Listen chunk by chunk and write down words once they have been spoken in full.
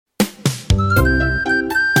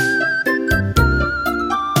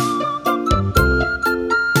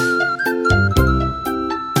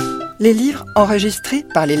Les livres enregistrés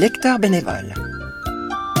par les lecteurs bénévoles.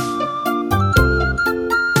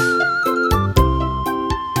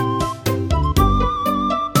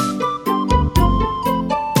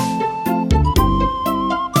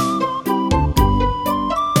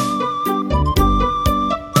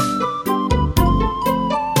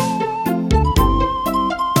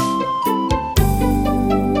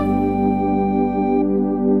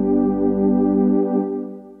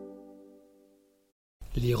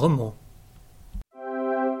 Les romans.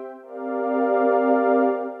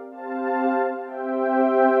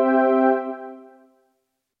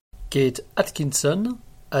 Kate Atkinson,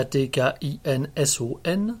 Atkinson,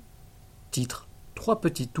 titre « 3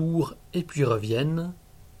 petits tours et puis reviennent »,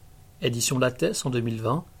 édition Lattès en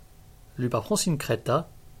 2020, lu par Francine Creta,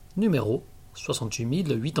 numéro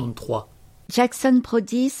 68083. Jackson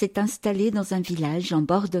Brodie s'est installé dans un village en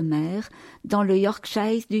bord de mer, dans le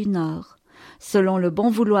Yorkshire du Nord. Selon le bon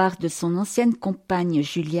vouloir de son ancienne compagne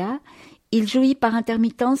Julia, il jouit par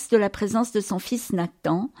intermittence de la présence de son fils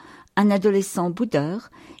Nathan, un adolescent boudeur,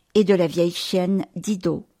 et de la vieille chienne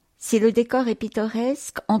Dido. Si le décor est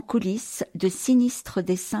pittoresque, en coulisses, de sinistres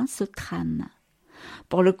dessins se trament.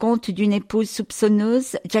 Pour le compte d'une épouse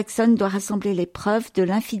soupçonneuse, Jackson doit rassembler les preuves de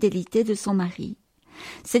l'infidélité de son mari.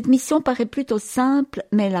 Cette mission paraît plutôt simple,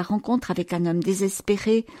 mais la rencontre avec un homme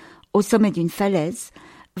désespéré, au sommet d'une falaise,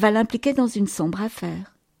 va l'impliquer dans une sombre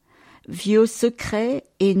affaire. Vieux secrets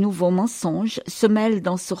et nouveaux mensonges se mêlent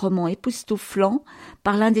dans ce roman époustouflant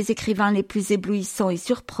par l'un des écrivains les plus éblouissants et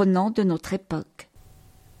surprenants de notre époque.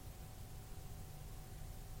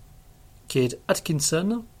 Kate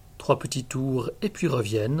Atkinson, 3 petits tours et puis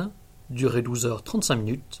reviennent, durée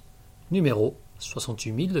 12h35, numéro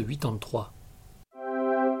 68083.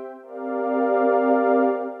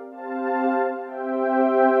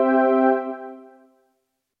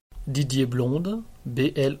 Didier Blonde,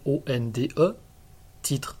 Blonde,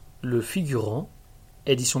 titre Le Figurant,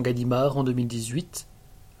 édition Gallimard en 2018,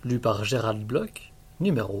 lu par Gérald Bloch,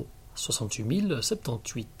 numéro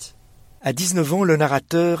 68078. À 19 ans, le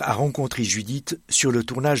narrateur a rencontré Judith sur le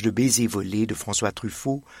tournage de Baiser volé de François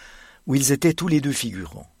Truffaut, où ils étaient tous les deux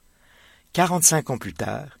figurants. 45 ans plus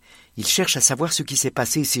tard, il cherche à savoir ce qui s'est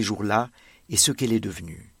passé ces jours-là et ce qu'elle est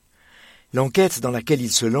devenue. L'enquête dans laquelle il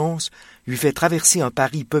se lance lui fait traverser un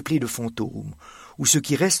Paris peuplé de fantômes, où ce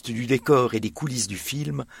qui reste du décor et des coulisses du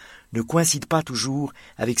film ne coïncide pas toujours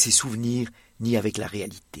avec ses souvenirs ni avec la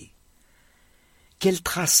réalité. Quelles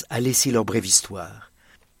traces a laissé leur brève histoire ?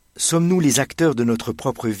 Sommes-nous les acteurs de notre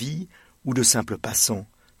propre vie ou de simples passants ?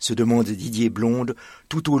 Se demande Didier Blonde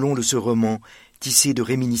tout au long de ce roman tissé de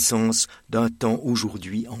réminiscences d'un temps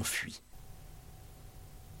aujourd'hui enfui.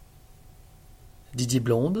 Didier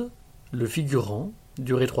Blonde, Le Figurant,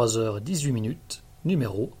 durée 3h18,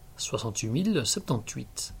 numéro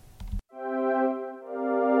 68078.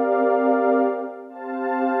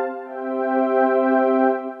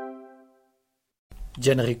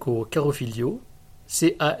 Gianrico Carofiglio,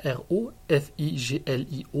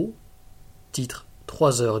 Carofiglio, titre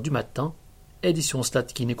 3h du matin, édition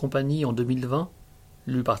Slatkin et compagnie en 2020,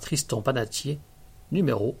 lu par Tristan Panatier,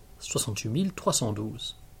 numéro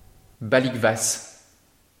 68312. Balikvas.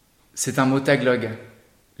 C'est un mot tagalog,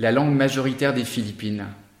 la langue majoritaire des Philippines.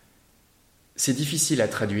 C'est difficile à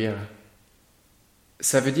traduire.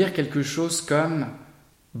 Ça veut dire quelque chose comme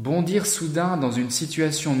bondir soudain dans une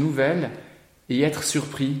situation nouvelle et être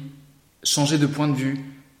surpris, changer de point de vue,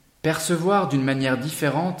 percevoir d'une manière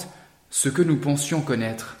différente ce que nous pensions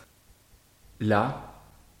connaître. Là,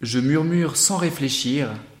 je murmure sans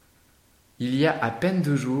réfléchir. Il y a à peine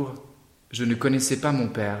 2 jours, je ne connaissais pas mon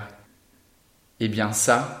père. Eh bien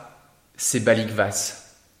ça, c'est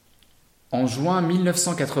Balikvas. En juin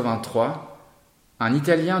 1983, un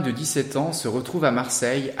Italien de 17 ans se retrouve à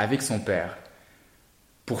Marseille avec son père.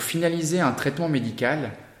 Pour finaliser un traitement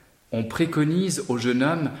médical, on préconise au jeune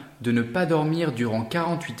homme de ne pas dormir durant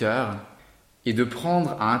 48 heures et de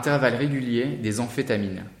prendre à intervalles réguliers des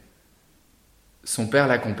amphétamines. Son père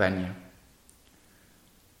l'accompagne.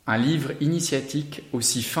 Un livre initiatique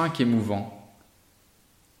aussi fin qu'émouvant.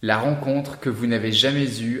 La rencontre que vous n'avez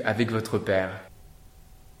jamais eue avec votre père.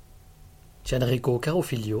 Gianrico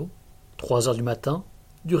Carofiglio, 3h du matin,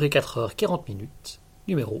 durée 4h40,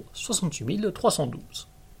 numéro 68312.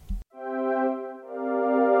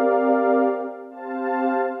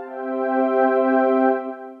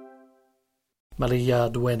 Maria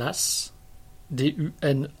Duenas,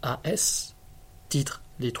 Dunas, titre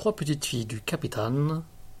Les 3 petites filles du capitaine,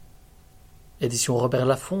 édition Robert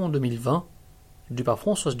Laffont en 2020, lu par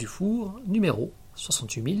Françoise Dufour, numéro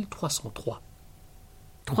 68303.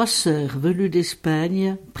 3 sœurs venues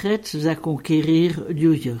d'Espagne, prêtes à conquérir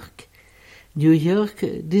New York. New York,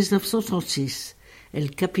 1936.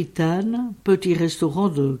 El Capitan, petit restaurant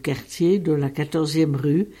de quartier de la 14e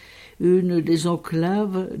rue, une des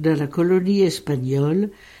enclaves de la colonie espagnole,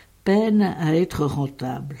 peine à être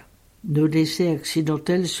rentable. Le décès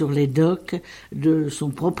accidentel sur les docks de son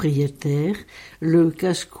propriétaire, le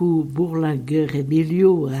casse-cou bourlingueur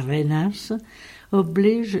Emilio Arenas,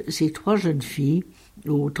 oblige ces 3 jeunes filles,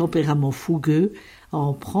 au tempérament fougueux, à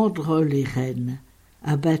en prendre les rênes.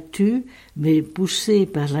 Abattues, mais poussées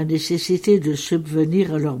par la nécessité de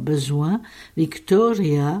subvenir à leurs besoins,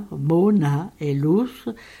 Victoria, Mona et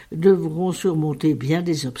Luz devront surmonter bien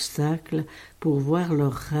des obstacles pour voir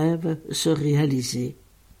leurs rêves se réaliser.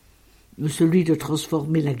 Celui de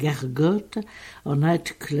transformer la Gargote en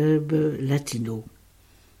night-club latino.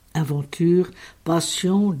 Aventure,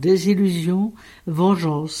 passion, désillusion,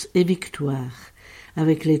 vengeance et victoire.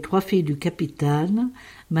 Avec les 3 filles du capitaine,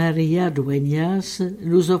 Maria Dueñas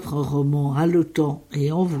nous offre un roman haletant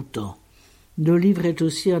et envoûtant. Le livre est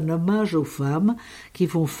aussi un hommage aux femmes qui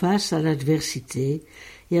font face à l'adversité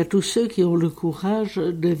et à tous ceux qui ont le courage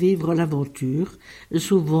de vivre l'aventure,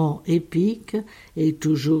 souvent épique et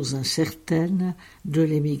toujours incertaine, de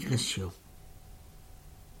l'émigration.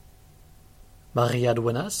 Maria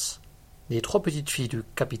Dueñas, Les 3 petites filles du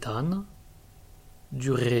capitaine,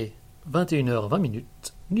 durée 21h20,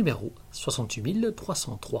 numéro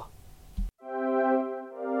 68303.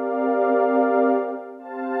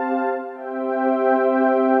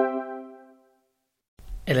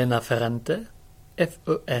 Elena Ferrante,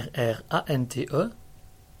 Ferrante,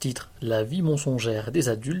 titre La vie mensongère des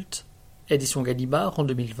adultes, édition Gallimard en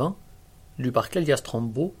 2020, lu par Clélia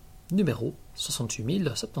Strambo, numéro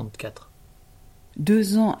 68074.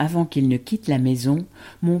 2 ans avant qu'il ne quitte la maison,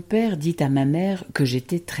 mon père dit à ma mère que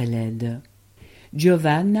j'étais très laide.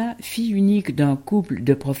 Giovanna, fille unique d'un couple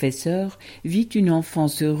de professeurs, vit une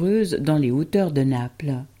enfance heureuse dans les hauteurs de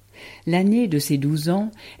Naples. L'année de ses 12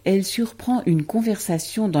 ans, elle surprend une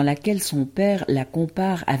conversation dans laquelle son père la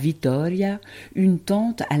compare à Vittoria, une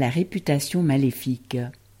tante à la réputation maléfique.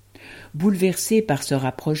 Bouleversée par ce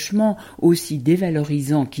rapprochement aussi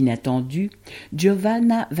dévalorisant qu'inattendu,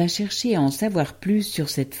 Giovanna va chercher à en savoir plus sur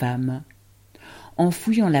cette femme. En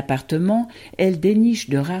fouillant l'appartement, elle déniche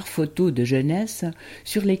de rares photos de jeunesse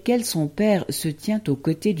sur lesquelles son père se tient aux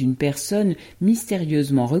côtés d'une personne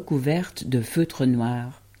mystérieusement recouverte de feutre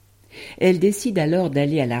noir. Elle décide alors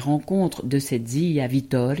d'aller à la rencontre de cette zia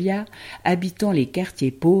Vittoria, habitant les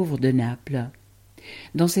quartiers pauvres de Naples.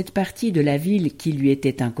 Dans cette partie de la ville qui lui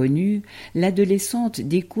était inconnue, l'adolescente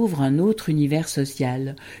découvre un autre univers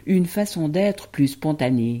social, une façon d'être plus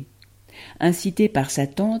spontanée. Incitée par sa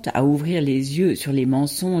tante à ouvrir les yeux sur les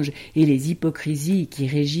mensonges et les hypocrisies qui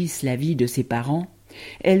régissent la vie de ses parents,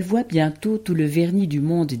 elle voit bientôt tout le vernis du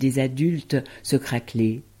monde des adultes se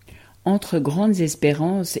craqueler. Entre grandes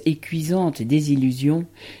espérances et cuisantes désillusions,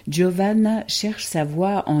 Giovanna cherche sa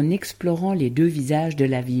voie en explorant les 2 visages de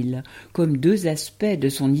la ville, comme 2 aspects de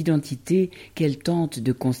son identité qu'elle tente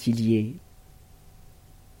de concilier.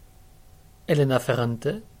 Elena Ferrante,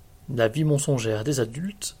 La vie mensongère des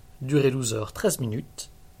adultes, durée 12h13,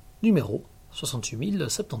 numéro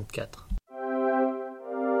 68074.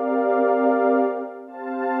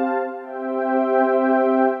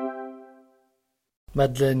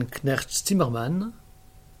 Madeleine Knecht-Zimmermann,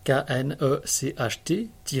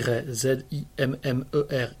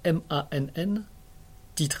 Knecht-Zimmermann,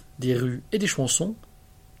 titre Des rues et des chansons,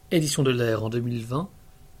 édition de l'Air en 2020,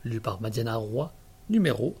 lu par Madiana Roy,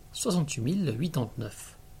 numéro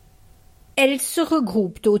 68089. Elles se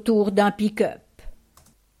regroupent autour d'un pick-up.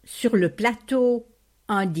 Sur le plateau,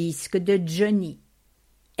 un disque de Johnny.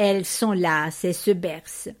 Elles s'enlacent et se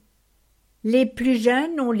bercent. Les plus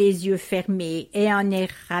jeunes ont les yeux fermés et un air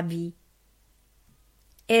ravi.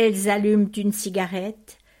 Elles allument une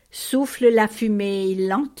cigarette, soufflent la fumée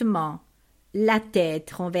lentement, la tête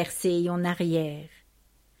renversée en arrière.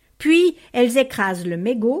 Puis elles écrasent le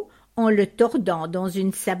mégot en le tordant dans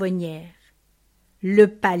une savonnière. Le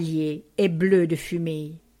palier est bleu de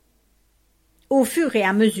fumée. Au fur et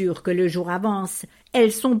à mesure que le jour avance,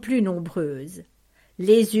 elles sont plus nombreuses.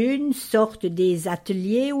 Les unes sortent des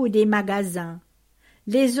ateliers ou des magasins,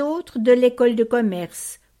 les autres de l'école de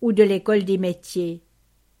commerce ou de l'école des métiers.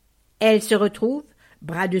 Elles se retrouvent,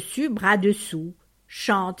 bras dessus, bras dessous,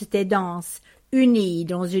 chantent et dansent, unies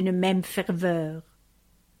dans une même ferveur.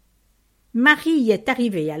 Marie est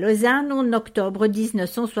arrivée à Lausanne en octobre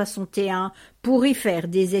 1961 pour y faire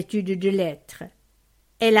des études de lettres.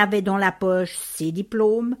 Elle avait dans la poche ses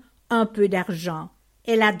diplômes, un peu d'argent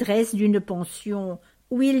et l'adresse d'une pension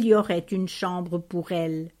où il y aurait une chambre pour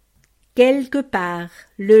elle. quelque part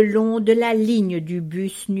le long de la ligne du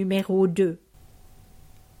bus numéro 2.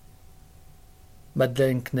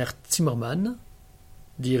 Madeleine Knert-Zimmermann,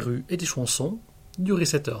 10 rue et des Chansons, durée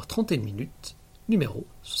 7h31, numéro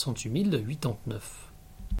 68089.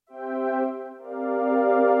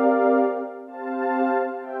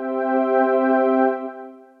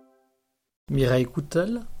 Mireille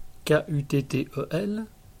Coutel, K-U-T-T-E-L,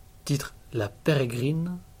 titre La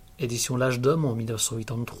Pérégrine, édition L'Âge d'Homme en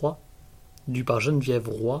 1983, lu par Geneviève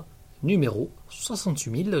Roy, numéro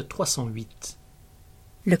 68308.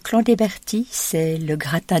 Le clan des Berti, c'est le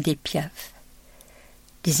gratin des Piaf.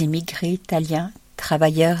 Des émigrés italiens,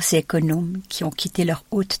 travailleurs et économes qui ont quitté leur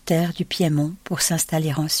haute terre du Piémont pour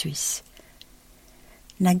s'installer en Suisse.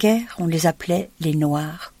 Naguère, on les appelait les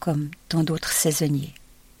Noirs, comme tant d'autres saisonniers.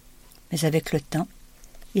 Mais avec le temps,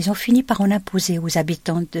 ils ont fini par en imposer aux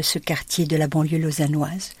habitants de ce quartier de la banlieue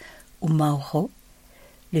lausannoise, où Mauro,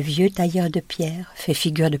 le vieux tailleur de pierre, fait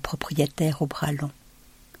figure de propriétaire au bras long.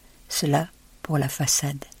 Cela pour la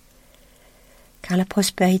façade. Car la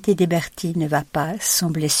prospérité des Berti ne va pas sans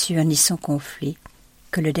blessure ni sans conflit,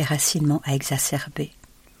 que le déracinement a exacerbé.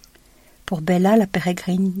 Pour Bella, la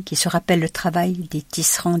pérégrine, qui se rappelle le travail des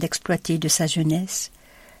tisserands d'exploités de sa jeunesse,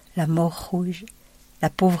 la mort rouge, la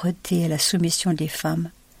pauvreté et la soumission des femmes,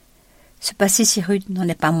 ce passé si rude n'en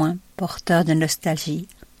est pas moins porteur de nostalgie,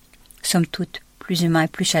 somme toute plus humain et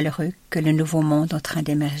plus chaleureux que le nouveau monde en train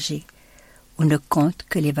d'émerger, où ne comptent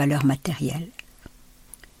que les valeurs matérielles.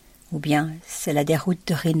 Ou bien c'est la déroute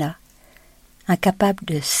de Rina, incapable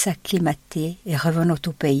de s'acclimater et revenant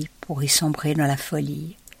au pays pour y sombrer dans la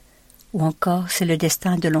folie. Ou encore c'est le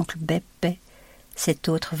destin de l'oncle Beppe, cet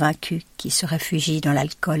autre vaincu qui se réfugie dans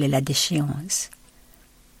l'alcool et la déchéance.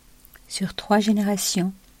 Sur 3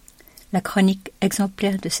 générations, la chronique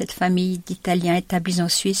exemplaire de cette famille d'Italiens établis en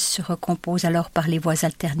Suisse se recompose alors par les voix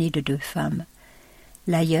alternées de 2 femmes.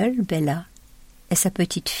 L'aïeule, Bella, et sa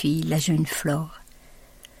petite-fille, la jeune Flore.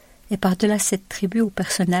 Et par-delà cette tribu aux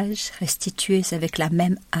personnages restitués avec la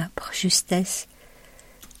même âpre justesse,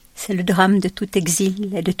 c'est le drame de tout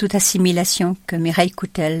exil et de toute assimilation que Mireille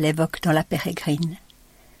Coutel évoque dans La Pérégrine.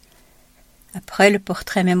 Après le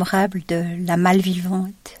portrait mémorable de la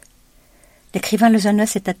malvivante, l'écrivain lausannois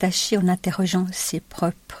s'est attaché, en interrogeant ses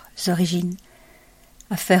propres origines,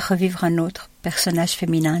 à faire revivre un autre personnage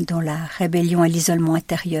féminin dont la rébellion et l'isolement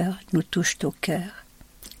intérieur nous touchent au cœur.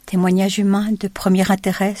 Témoignage humain de premier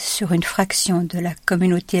intérêt sur une fraction de la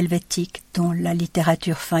communauté helvétique dont la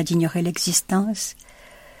littérature feint d'ignorer l'existence,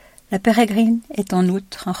 La Pérégrine est en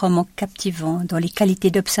outre un roman captivant dont les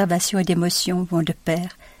qualités d'observation et d'émotion vont de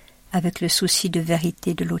pair avec le souci de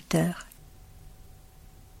vérité de l'auteur.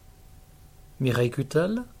 Mireille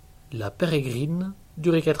Coutel, La Pérégrine,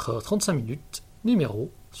 durée 4h35, numéro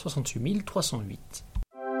 68308.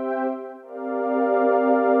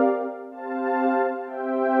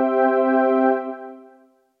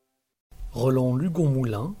 Roland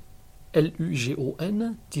Lugon-Moulin,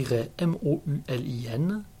 Lugon-Moulin,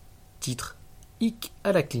 titre Hic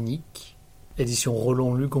à la clinique, édition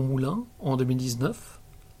Roland Lugon-Moulin en 2019,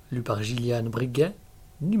 lu par Gilliane Briguet,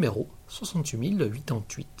 numéro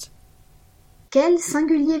 68088. Quel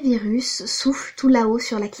singulier virus souffle tout là-haut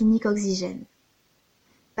sur la clinique Oxygène.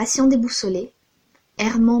 Patients déboussolés,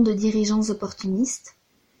 errements de dirigeants opportunistes,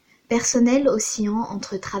 personnel oscillant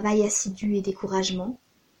entre travail assidu et découragement,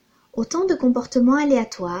 autant de comportements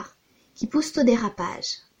aléatoires qui poussent au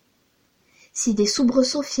dérapage. Si des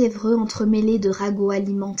soubresauts fiévreux entremêlés de ragots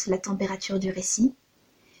alimentent la température du récit,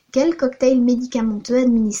 quel cocktail médicamenteux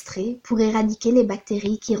administré pour éradiquer les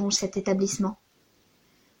bactéries qui rongent cet établissement ?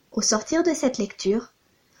 Au sortir de cette lecture,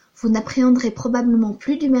 vous n'appréhenderez probablement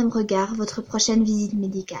plus du même regard votre prochaine visite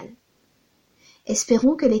médicale.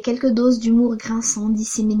 Espérons que les quelques doses d'humour grinçant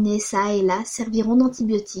disséminées çà et là serviront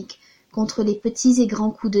d'antibiotiques contre les petits et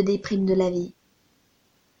grands coups de déprime de la vie.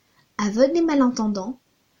 Aveugle et malentendant,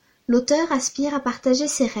 l'auteur aspire à partager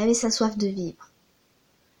ses rêves et sa soif de vivre.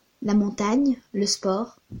 La montagne, le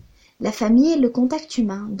sport, la famille et le contact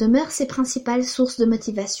humain demeurent ses principales sources de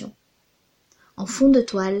motivation. En fond de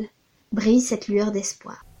toile, brille cette lueur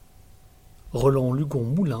d'espoir. Roland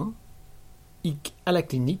Lugon-Moulin, Hic à la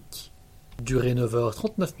clinique, durée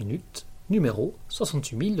 9h39, numéro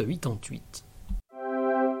 68088.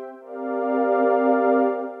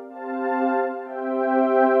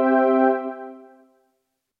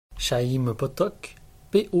 Chaim Potok,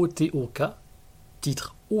 P-O-T-O-K,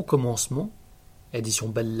 titre Au commencement, édition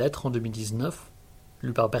Belles Lettres en 2019,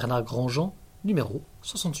 lu par Bernard Grandjean, numéro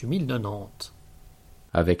 68090.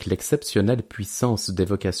 Avec l'exceptionnelle puissance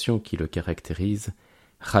d'évocation qui le caractérise,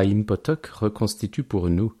 Chaim Potok reconstitue pour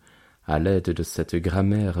nous, à l'aide de cette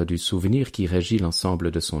grammaire du souvenir qui régit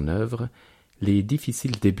l'ensemble de son œuvre, les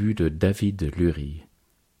difficiles débuts de David Lurie.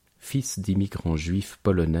 Fils d'immigrants juifs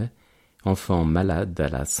polonais, enfant malade à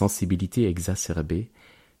la sensibilité exacerbée,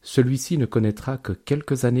 celui-ci ne connaîtra que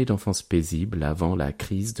quelques années d'enfance paisible avant la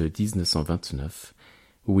crise de 1929,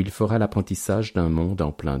 où il fera l'apprentissage d'un monde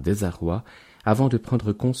en plein désarroi avant de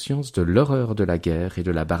prendre conscience de l'horreur de la guerre et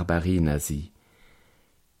de la barbarie nazie.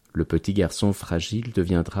 Le petit garçon fragile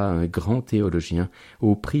deviendra un grand théologien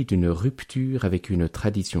au prix d'une rupture avec une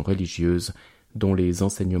tradition religieuse dont les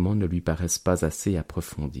enseignements ne lui paraissent pas assez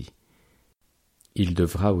approfondis. Il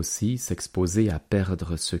devra aussi s'exposer à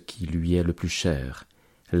perdre ce qui lui est le plus cher,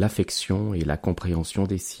 l'affection et la compréhension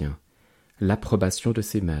des siens, l'approbation de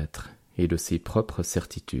ses maîtres et de ses propres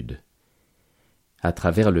certitudes. À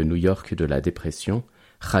travers le New York de la dépression,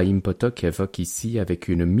 Chaim Potok évoque ici avec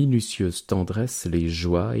une minutieuse tendresse les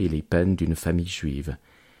joies et les peines d'une famille juive.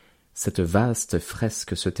 Cette vaste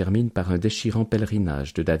fresque se termine par un déchirant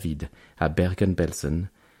pèlerinage de David à Bergen-Belsen,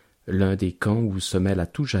 l'un des camps où se mêlent à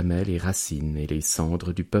tout jamais les racines et les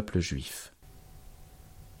cendres du peuple juif.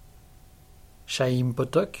 Chaim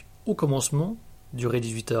Potok, au commencement, durée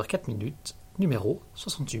 18h04, numéro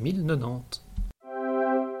 68090.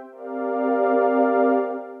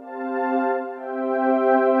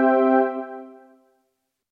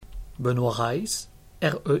 Benoît Reiss,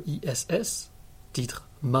 R-E-I-S-S, titre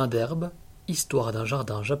Main d'herbe, histoire d'un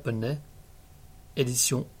jardin japonais,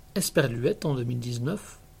 édition Esperluette en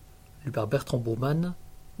 2019, lu par Bertrand Baumann,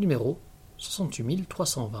 numéro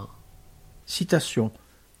 68320. Citation.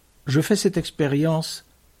 Je fais cette expérience,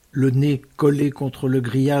 le nez collé contre le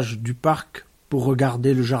grillage du parc pour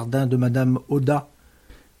regarder le jardin de Madame Oda.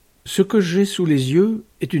 Ce que j'ai sous les yeux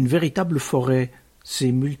est une véritable forêt,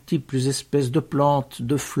 ces multiples espèces de plantes,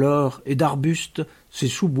 de fleurs et d'arbustes, ces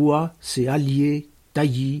sous-bois, ces halliers,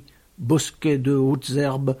 taillis, bosquets de hautes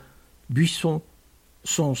herbes, buissons,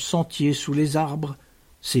 son sentier sous les arbres,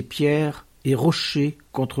 ces pierres et rochers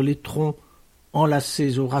contre les troncs,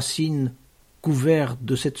 enlacés aux racines, couverts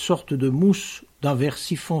de cette sorte de mousse d'un vert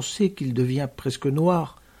si foncé qu'il devient presque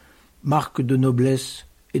noir, marque de noblesse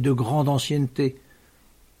et de grande ancienneté.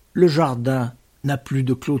 Le jardin n'a plus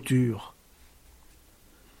de clôture.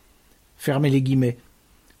 Fermez les guillemets.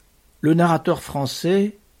 Le narrateur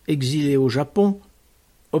français, exilé au Japon,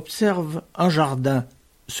 observe un jardin,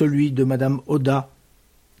 celui de Madame Oda,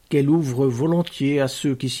 qu'elle ouvre volontiers à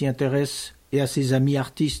ceux qui s'y intéressent et à ses amis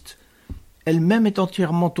artistes. Elle-même est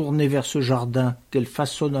entièrement tournée vers ce jardin qu'elle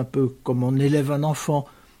façonne un peu comme on élève un enfant,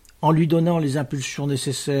 en lui donnant les impulsions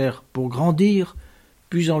nécessaires pour grandir,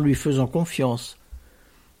 puis en lui faisant confiance.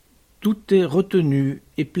 Tout est retenue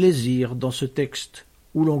et plaisir dans ce texte,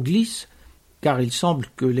 où l'on glisse, car il semble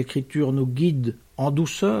que l'écriture nous guide en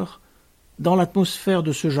douceur dans l'atmosphère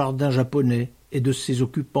de ce jardin japonais et de ses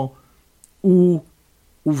occupants, où,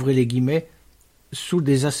 ouvrez les guillemets, sous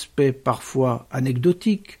des aspects parfois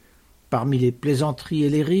anecdotiques, parmi les plaisanteries et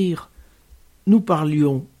les rires, nous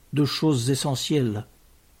parlions de choses essentielles.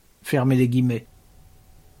 Fermez les guillemets.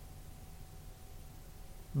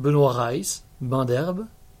 Benoît Reiss, Main d'herbe,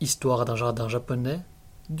 histoire d'un jardin japonais,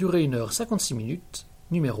 durée 1h56,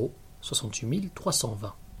 numéro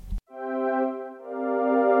 68320.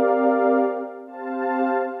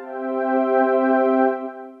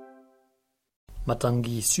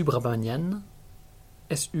 Matangi Subramanian,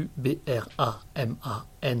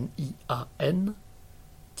 S-U-B-R-A-M-A-N-I-A-N,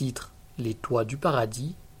 titre Les Toits du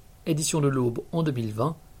Paradis, édition de l'Aube en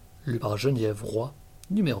 2020, lu par Geneviève Roy,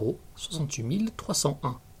 numéro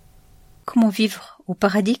 68301. Comment vivre au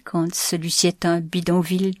paradis quand celui-ci est un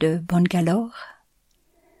bidonville de Bangalore?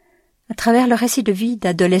 À travers le récit de vie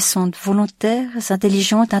d'adolescentes volontaires,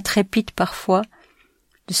 intelligentes, intrépides parfois,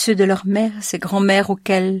 de ceux de leurs mères et grand-mères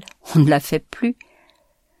auxquelles on ne la fait plus,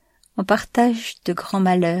 on partage de grands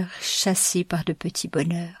malheurs chassés par de petits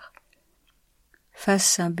bonheurs.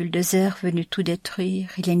 Face à un bulldozer venu tout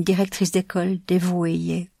détruire, il y a une directrice d'école dévouée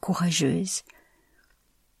et courageuse.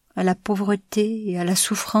 À la pauvreté et à la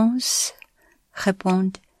souffrance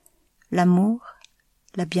répondent l'amour,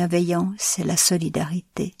 la bienveillance et la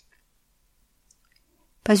solidarité.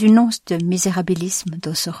 Pas une once de misérabilisme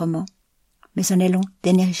dans ce roman, mais un élan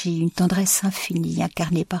d'énergie, une tendresse infinie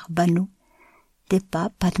incarnée par Banu,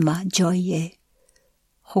 Depa, Padma, Joy et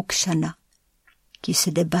Rukshana, qui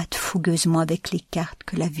se débattent fougueusement avec les cartes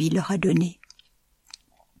que la vie leur a données.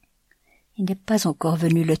 Il n'est pas encore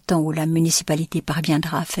venu le temps où la municipalité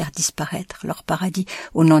parviendra à faire disparaître leur paradis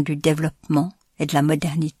au nom du développement et de la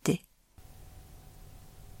modernité.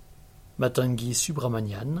 Matangi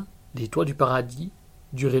Subramanian, Les Toits du Paradis,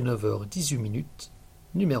 durée 9h18,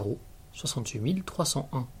 numéro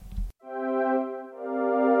 68301.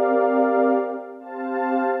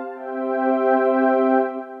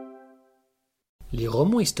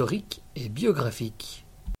 roman historique et biographique.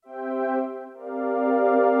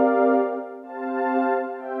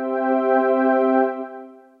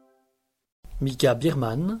 Mika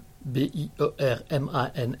Biermann,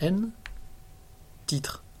 Biermann,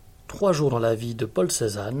 titre 3 jours dans la vie de Paul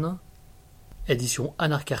Cézanne, édition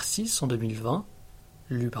Anarcharsis en 2020,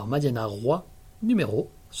 lu par Madiana Roy, numéro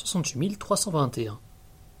 68321.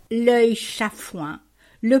 L'œil chafouin,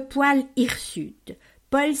 le poil hirsute,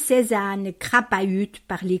 Paul Cézanne crapahute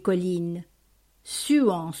par les collines,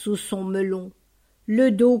 suant sous son melon,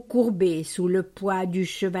 le dos courbé sous le poids du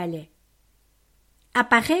chevalet.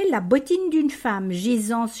 Apparaît la bottine d'une femme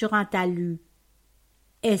gisant sur un talus.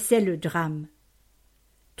 Et c'est le drame.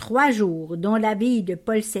 3 jours dans la vie de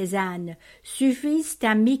Paul Cézanne suffisent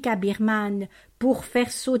à Mika Biermann pour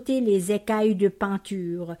faire sauter les écailles de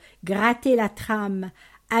peinture, gratter la trame,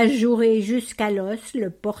 ajourer jusqu'à l'os le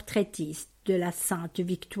portraitiste de la Sainte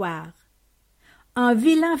Victoire. Un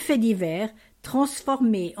vilain fait divers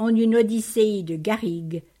transformé en une odyssée de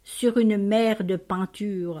Garrigue sur une mer de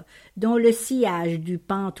peinture dans le sillage du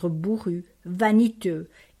peintre bourru, vaniteux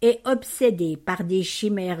et obsédé par des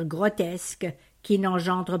chimères grotesques qui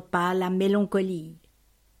n'engendrent pas la mélancolie.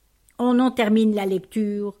 On en termine la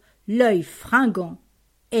lecture, l'œil fringant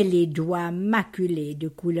et les doigts maculés de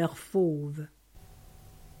couleur fauve.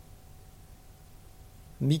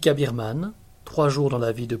 Mika Biermann, 3 jours dans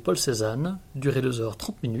la vie de Paul Cézanne, durée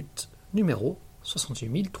 2h30, numéro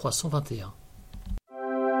 68321.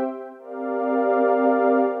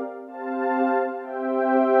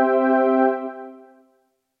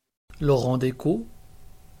 Laurent Decaux,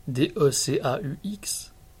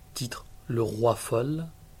 DECAUX, titre Le Roi Folle,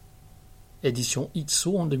 édition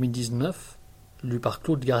ITSO en 2019, lu par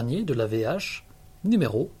Claude Garnier de la VH,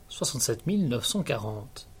 numéro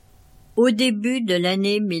 67940. Au début de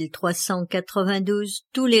l'année 1392,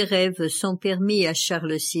 tous les rêves sont permis à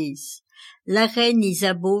Charles VI. La reine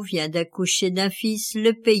Isabeau vient d'accoucher d'un fils,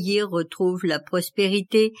 le pays retrouve la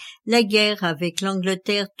prospérité, la guerre avec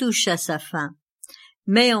l'Angleterre touche à sa fin.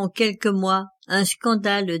 Mais en quelques mois, un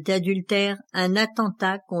scandale d'adultère, un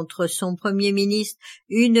attentat contre son premier ministre,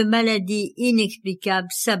 une maladie inexplicable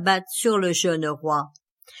s'abattent sur le jeune roi.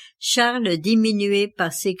 Charles, diminué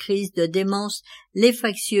par ses crises de démence, les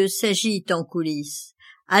factieux s'agitent en coulisses.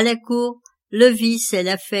 À la cour, le vice est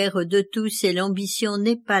l'affaire de tous et l'ambition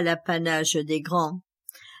n'est pas l'apanage des grands.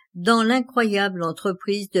 Dans l'incroyable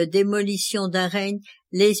entreprise de démolition d'un règne,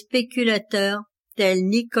 les spéculateurs, tels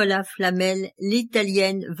Nicolas Flamel,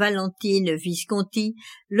 l'italienne Valentine Visconti,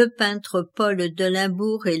 le peintre Paul de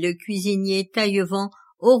Limbourg et le cuisinier Taillevent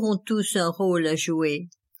auront tous un rôle à jouer.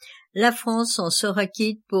 La France en sera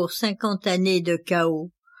quitte pour 50 années de chaos.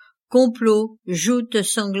 Complot, joutes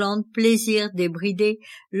sanglantes, plaisirs débridés,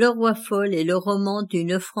 le roi folle est le roman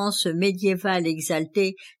d'une France médiévale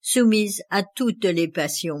exaltée, soumise à toutes les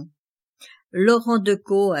passions. Laurent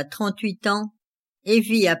Decaux a 38 ans et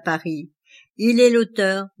vit à Paris. Il est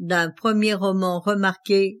l'auteur d'un premier roman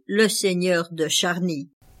remarqué, Le Seigneur de Charny.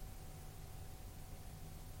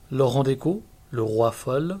 Laurent Decaux, Le Roi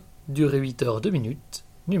Folle, durée 8h02,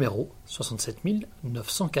 numéro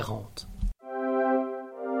 67940.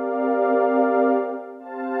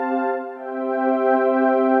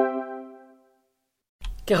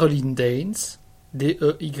 Caroline Daines,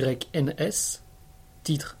 DEYNS,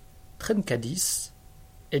 titre Trencadis,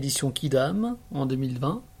 édition Quidam en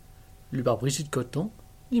 2020, lu par Brigitte Cotton,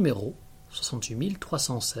 numéro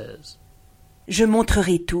 68316. Je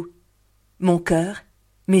montrerai tout, mon cœur,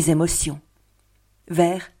 mes émotions.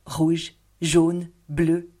 Vert, rouge, jaune,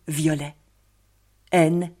 bleu, violet.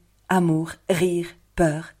 Haine, amour, rire,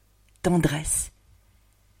 peur, tendresse.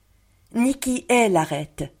 Ni qui est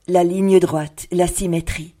l'arête, la ligne droite, la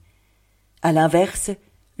symétrie. À l'inverse,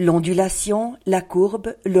 l'ondulation, la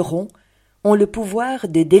courbe, le rond ont le pouvoir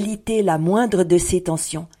de déliter la moindre de ces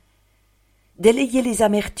tensions, d'élayer les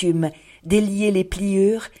amertumes, délier les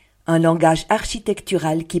pliures, un langage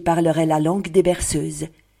architectural qui parlerait la langue des berceuses.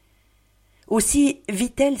 Aussi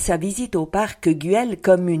vit-elle sa visite au parc Güell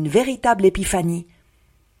comme une véritable épiphanie.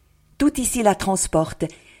 Tout ici la transporte,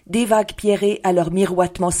 des vagues pierrées à leur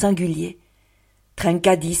miroitement singulier.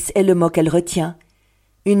 Trencadis est le mot qu'elle retient,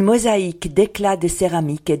 une mosaïque d'éclats de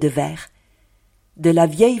céramique et de verre. De la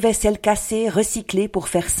vieille vaisselle cassée recyclée pour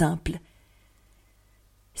faire simple.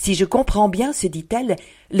 Si je comprends bien, se dit-elle,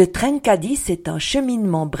 le Trencadis est un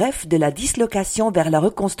cheminement bref de la dislocation vers la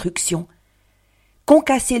reconstruction.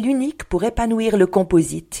 Concasser l'unique pour épanouir le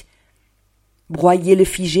composite. Broyer le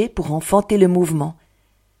figé pour enfanter le mouvement.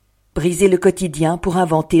 Briser le quotidien pour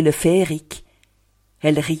inventer le féerique.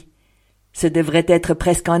 Elle rit. Ce devrait être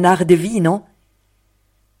presque un art de vie, non?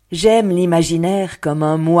 J'aime l'imaginaire comme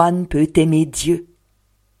un moine peut aimer Dieu.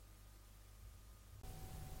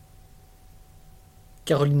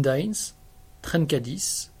 Caroline Dines,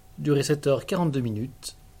 Trencadis, durée 7h42,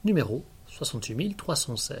 numéro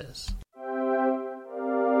 68316.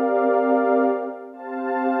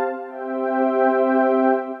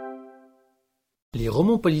 Les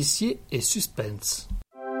romans policiers et suspense.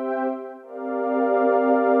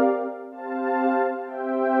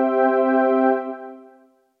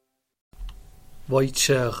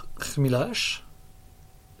 Wojciech Chmielarz,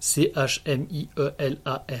 Chmielarz,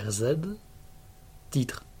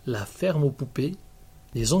 titre La ferme aux poupées,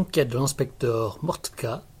 les enquêtes de l'inspecteur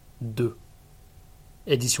Mortka 2.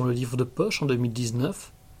 Édition Le Livre de Poche en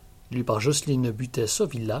 2019, lu par Jocelyne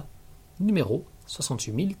Butet-Sovilla, numéro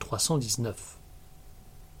 68319.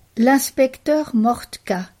 L'inspecteur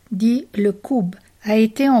Mortka, dit le Koub, a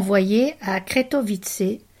été envoyé à Kretovice,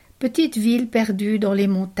 petite ville perdue dans les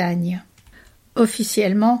montagnes.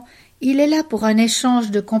 Officiellement, il est là pour un échange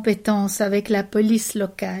de compétences avec la police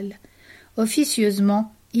locale.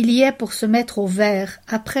 Officieusement, il y est pour se mettre au vert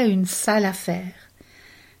après une sale affaire.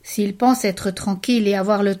 S'il pense être tranquille et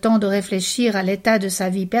avoir le temps de réfléchir à l'état de sa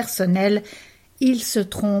vie personnelle, il se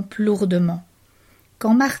trompe lourdement.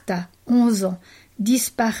 Quand Martha, 11 ans,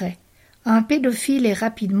 disparaît, un pédophile est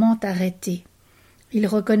rapidement arrêté. Il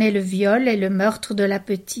reconnaît le viol et le meurtre de la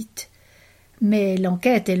petite. Mais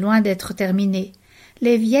l'enquête est loin d'être terminée.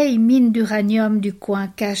 Les vieilles mines d'uranium du coin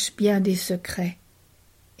cachent bien des secrets.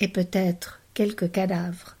 Et peut-être quelques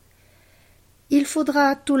cadavres. Il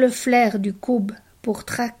faudra tout le flair du Koub pour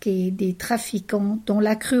traquer des trafiquants dont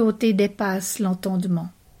la cruauté dépasse l'entendement.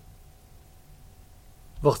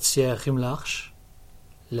 Wojciech Chmielarz,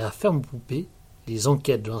 La ferme aux poupées, les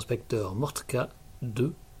enquêtes de l'inspecteur Mortka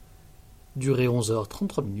 2, durée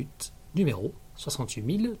 11h33, numéro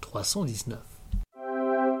 68319.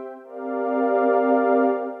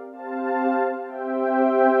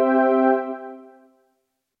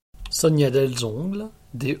 Sonia Delzongle,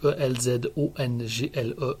 Delzongle,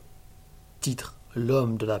 titre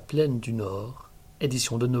L'homme de la plaine du Nord,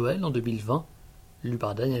 édition de Noël en 2020, lu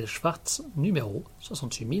par Daniel Schwartz, numéro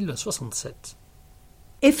 68067.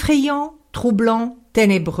 Effrayant, troublant,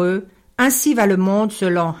 ténébreux, ainsi va le monde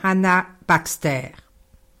selon Hannah Baxter.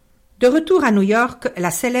 De retour à New York, la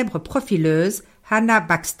célèbre profileuse Hannah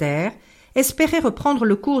Baxter espérait reprendre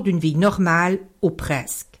le cours d'une vie normale, ou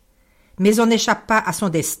presque. Mais on n'échappe pas à son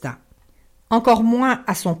destin. Encore moins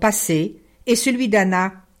à son passé, et celui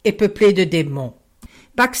d'Hannah est peuplé de démons.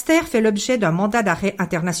 Baxter fait l'objet d'un mandat d'arrêt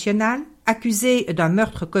international, accusé d'un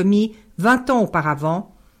meurtre commis 20 ans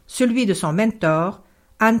auparavant, celui de son mentor,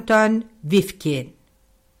 Anton Vivkin.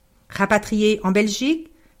 Rapatriée en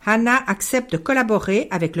Belgique, Hannah accepte de collaborer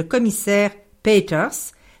avec le commissaire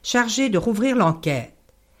Peters, chargé de rouvrir l'enquête.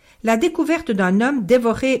 La découverte d'un homme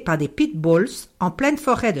dévoré par des pitbulls en pleine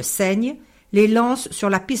forêt de Seigne les lance sur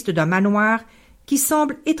la piste d'un manoir qui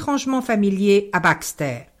semble étrangement familier à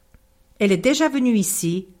Baxter. Elle est déjà venue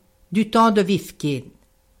ici, du temps de Vivkin.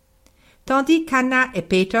 Tandis qu'Hannah et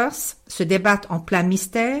Peters se débattent en plein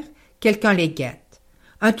mystère, quelqu'un les guette.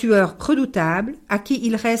 Un tueur redoutable à qui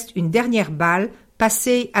il reste une dernière balle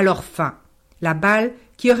passée à leur fin. La balle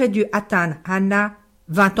qui aurait dû atteindre Hannah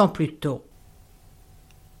 20 ans plus tôt.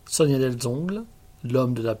 Sonia Delzongle,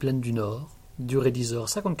 L'homme de la plaine du Nord, durée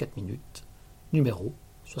 10h54, numéro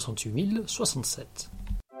 68067.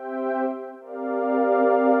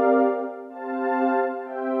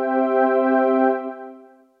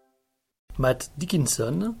 Matt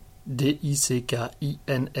Dickinson,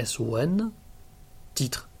 Dickinson,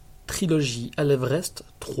 titre Trilogie à l'Everest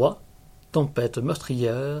 3, Tempête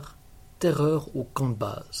meurtrière, Terreur au camp de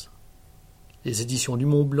base. Les éditions du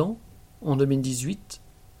Mont Blanc, en 2018,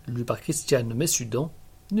 lu par Christiane Messudan,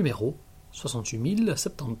 numéro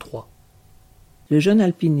 68073. Le jeune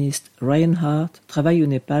alpiniste Ryan Hart travaille au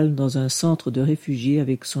Népal dans un centre de réfugiés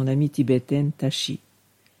avec son amie tibétaine Tashi.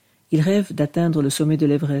 Il rêve d'atteindre le sommet de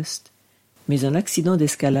l'Everest, mais un accident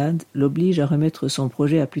d'escalade l'oblige à remettre son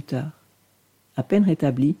projet à plus tard. À peine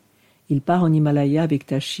rétabli, il part en Himalaya avec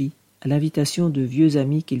Tashi, à l'invitation de vieux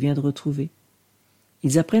amis qu'il vient de retrouver.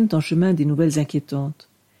 Ils apprennent en chemin des nouvelles inquiétantes.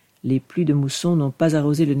 Les pluies de mousson n'ont pas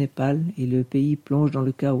arrosé le Népal et le pays plonge dans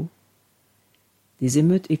le chaos. Des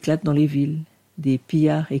émeutes éclatent dans les villes, des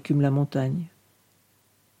pillards écument la montagne.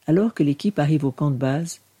 Alors que l'équipe arrive au camp de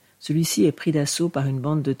base, celui-ci est pris d'assaut par une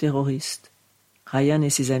bande de terroristes. Ryan et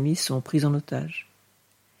ses amis sont pris en otage.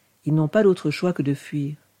 Ils n'ont pas d'autre choix que de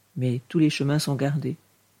fuir, mais tous les chemins sont gardés.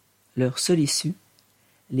 Leur seule issue,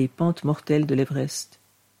 les pentes mortelles de l'Everest.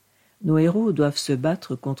 Nos héros doivent se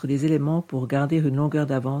battre contre les éléments pour garder une longueur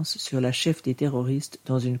d'avance sur la chef des terroristes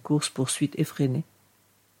dans une course-poursuite effrénée.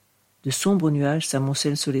 De sombres nuages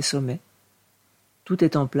s'amoncellent sur les sommets. Tout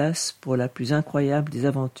est en place pour la plus incroyable des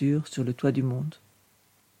aventures sur le toit du monde.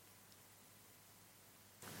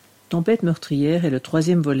 Tempête meurtrière est le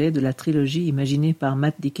troisième volet de la trilogie imaginée par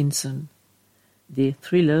Matt Dickinson. Des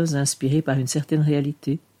thrillers inspirés par une certaine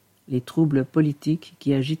réalité, les troubles politiques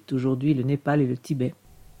qui agitent aujourd'hui le Népal et le Tibet.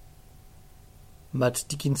 Matt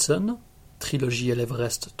Dickinson, trilogie à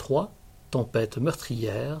l'Everest 3, Tempête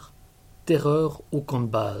meurtrière, Terreur au camp de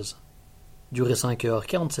base. Durée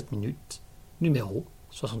 5h47, numéro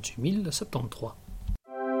 68073.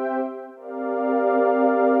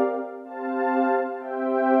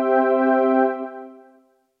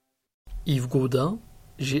 Yves Gaudin,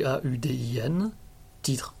 Gaudin,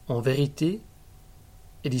 titre En vérité,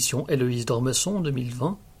 édition Héloïse d'Ormesson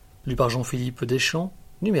 2020, lu par Jean-Philippe Deschamps,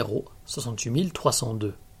 numéro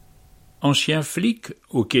 68302. Ancien flic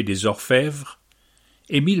au quai des Orfèvres,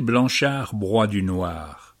 Émile Blanchard broie du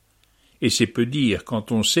noir. Et c'est peu dire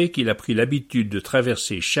quand on sait qu'il a pris l'habitude de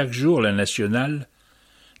traverser chaque jour la nationale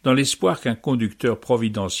dans l'espoir qu'un conducteur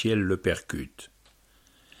providentiel le percute.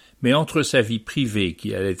 Mais entre sa vie privée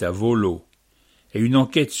qui allait à volo et une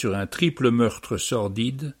enquête sur un triple meurtre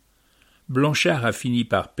sordide, Blanchard a fini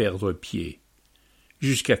par perdre pied,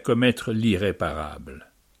 jusqu'à commettre l'irréparable.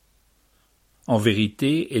 En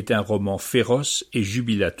vérité est un roman féroce et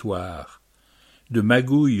jubilatoire, de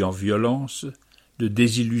magouille en violence, de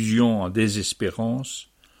désillusion en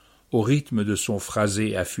désespérance, au rythme de son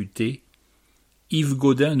phrasé affûté. Yves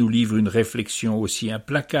Gaudin nous livre une réflexion aussi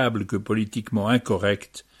implacable que politiquement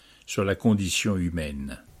incorrecte sur la condition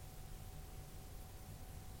humaine.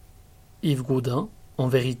 Yves Gaudin, En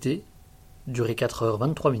vérité, durée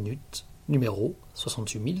 4h23, numéro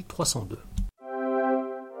 68302.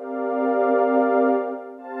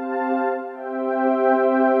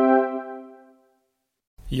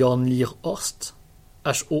 Jorn Lier Horst,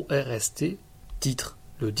 H-O-R-S-T, titre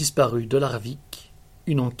Le disparu de Larvik,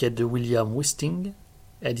 une enquête de William Wisting,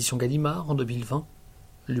 édition Gallimard en 2020,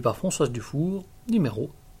 lu par Françoise Dufour,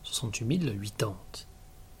 numéro 68080.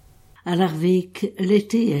 À Larvik,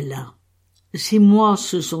 l'été est là. 6 mois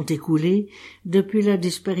se sont écoulés depuis la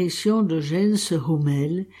disparition de Jens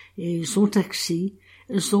Hummel et son taxi,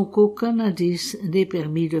 sans qu'aucun indice n'ait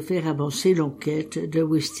permis de faire avancer l'enquête de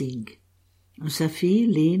Wisting. Sa fille,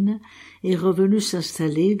 Lynn, est revenue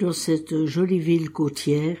s'installer dans cette jolie ville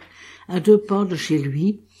côtière, à 2 pas de chez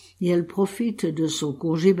lui, et elle profite de son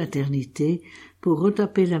congé maternité pour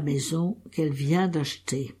retaper la maison qu'elle vient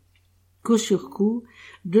d'acheter. Coup sur coup,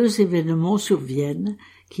 2 événements surviennent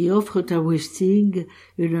qui offrent à Wisting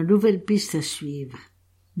une nouvelle piste à suivre.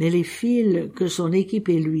 Mais les fils que son équipe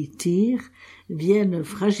et lui tirent viennent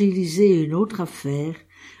fragiliser une autre affaire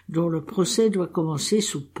dont le procès doit commencer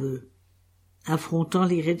sous peu. Affrontant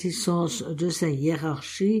les réticences de sa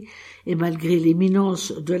hiérarchie et malgré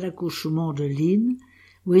l'imminence de l'accouchement de Lynn,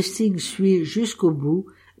 Wisting suit jusqu'au bout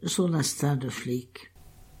son instinct de flic.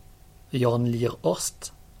 Jorn Lier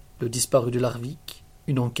Horst, Le disparu de Larvik,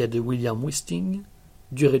 une enquête de William Wisting,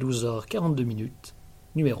 durée 12h42,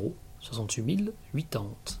 numéro 68080.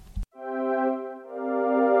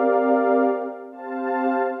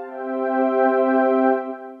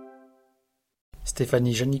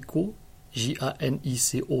 Stéphanie Janicot,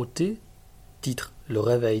 Janicot, titre Le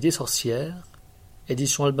réveil des sorcières,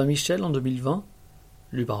 édition Albin Michel en 2020,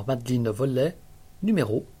 lu par Madeleine Vollet,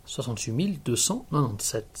 numéro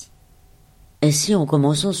 68297. Ainsi, en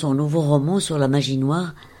commençant son nouveau roman sur la magie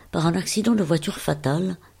noire par un accident de voiture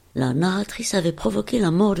fatal, la narratrice avait provoqué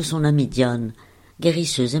la mort de son amie Diane,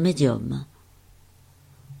 guérisseuse et médium.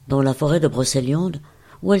 Dans la forêt de Brocéliande,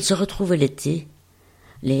 où elle se retrouvait l'été,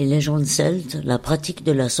 les légendes celtes, la pratique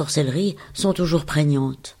de la sorcellerie sont toujours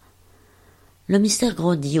prégnantes. Le mystère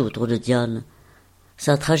grandit autour de Diane,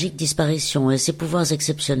 sa tragique disparition et ses pouvoirs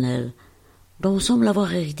exceptionnels, dont semble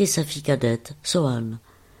avoir hérité sa fille cadette, Sohan,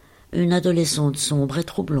 une adolescente sombre et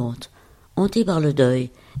troublante, hantée par le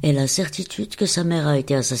deuil et la certitude que sa mère a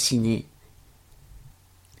été assassinée.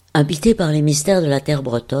 Habité par les mystères de la terre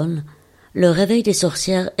bretonne, Le réveil des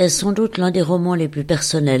sorcières est sans doute l'un des romans les plus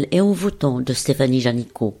personnels et envoûtants de Stéphanie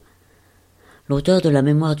Janicot. L'auteur de La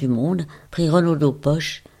mémoire du monde, prix Renaudot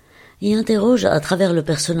Poche, y interroge à travers le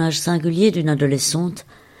personnage singulier d'une adolescente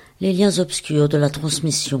les liens obscurs de la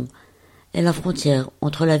transmission et la frontière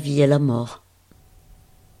entre la vie et la mort.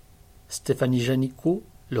 Stéphanie Janicot,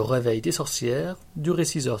 Le réveil des sorcières, durée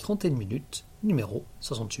 6h31, numéro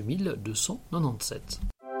 68297.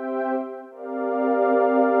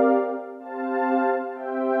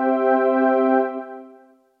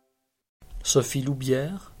 Sophie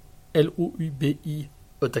Loubière, Loubi,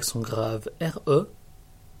 accent grave RE,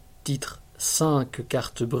 titre 5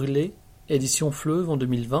 cartes brûlées, édition Fleuve en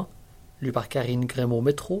 2020, lu par Karine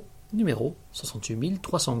Grémaud-Métro, numéro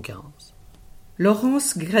 68315.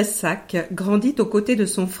 Laurence Gressac grandit aux côtés de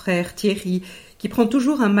son frère Thierry, qui prend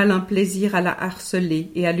toujours un malin plaisir à la harceler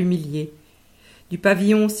et à l'humilier. Du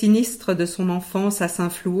pavillon sinistre de son enfance à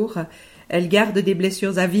Saint-Flour, elle garde des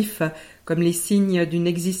blessures à vif, comme les signes d'une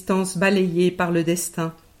existence balayée par le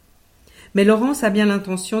destin. Mais Laurence a bien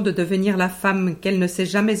l'intention de devenir la femme qu'elle ne s'est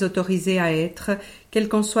jamais autorisée à être, quel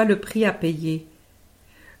qu'en soit le prix à payer.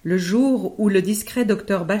 Le jour où le discret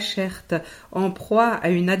docteur Bachert, en proie à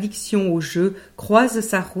une addiction au jeu, croise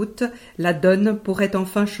sa route, la donne pourrait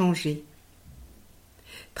enfin changer.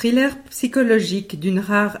 Thriller psychologique d'une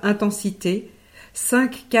rare intensité,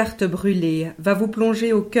 5 cartes brûlées va vous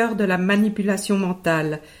plonger au cœur de la manipulation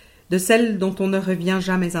mentale, de celle dont on ne revient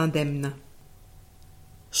jamais indemne.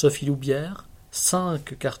 Sophie Loubière,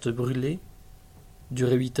 5 cartes brûlées,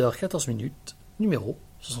 durée 8h14, numéro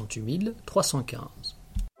 68315.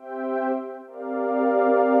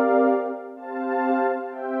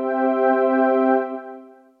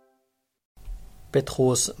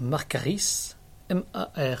 Petros Markaris,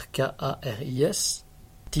 Markaris,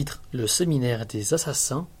 titre Le séminaire des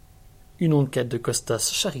assassins, une enquête de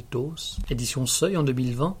Kostas Charitos, édition Seuil en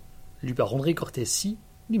 2020, lu par André Cortési,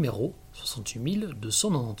 numéro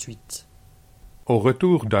 68298. Au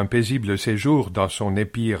retour d'un paisible séjour dans son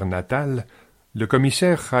Épire natale, le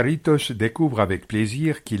commissaire Charitos découvre avec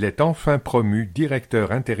plaisir qu'il est enfin promu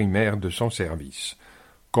directeur intérimaire de son service.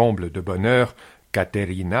 Comble de bonheur,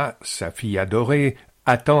 Katerina, sa fille adorée,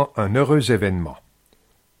 attend un heureux événement.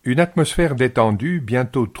 Une atmosphère détendue,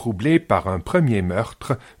 bientôt troublée par un premier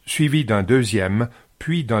meurtre, suivi d'un deuxième,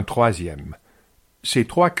 puis d'un troisième. Ces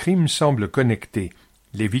 3 crimes semblent connectés.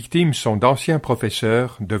 Les victimes sont d'anciens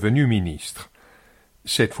professeurs devenus ministres.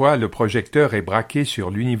 Cette fois, le projecteur est braqué sur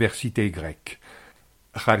l'université grecque.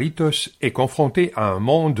 Charitos est confronté à un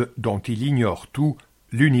monde dont il ignore tout,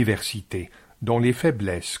 l'université, dont les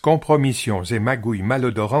faiblesses, compromissions et magouilles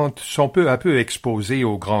malodorantes sont peu à peu exposées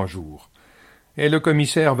au grand jour. Et le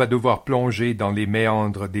commissaire va devoir plonger dans les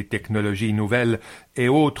méandres des technologies nouvelles et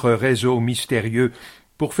autres réseaux mystérieux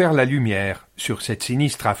pour faire la lumière sur cette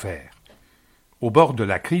sinistre affaire. Au bord de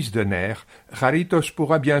la crise de nerfs, Charitos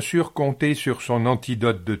pourra bien sûr compter sur son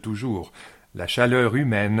antidote de toujours, la chaleur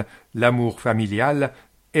humaine, l'amour familial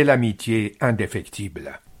et l'amitié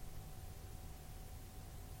indéfectible.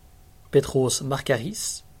 Petros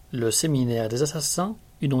Markaris, Le séminaire des assassins,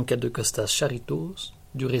 une enquête de Kostas Charitos,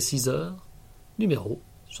 durée 6 heures, numéro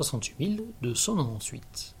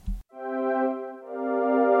 68298.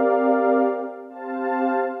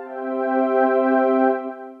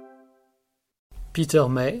 Peter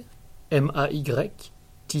May, M-A-Y,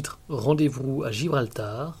 titre Rendez-vous à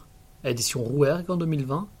Gibraltar, édition Rouergue en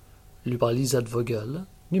 2020, lu par Lisa Vogel,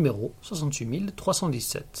 numéro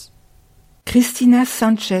 68317. Cristina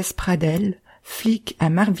Sanchez Pradel, flic à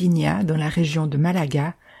Marvinia dans la région de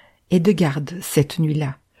Malaga, est de garde cette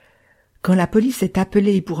nuit-là. Quand la police est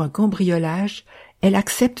appelée pour un cambriolage, elle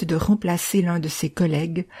accepte de remplacer l'un de ses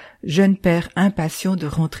collègues, jeune père impatient de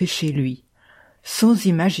rentrer chez lui. Sans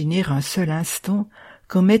imaginer un seul instant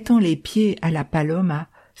qu'en mettant les pieds à la Paloma,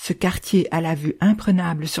 ce quartier à la vue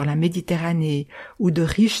imprenable sur la Méditerranée où de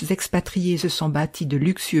riches expatriés se sont bâtis de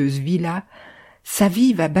luxueuses villas, sa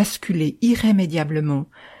vie va basculer irrémédiablement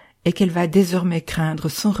et qu'elle va désormais craindre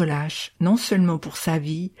sans relâche, non seulement pour sa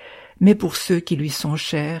vie, mais pour ceux qui lui sont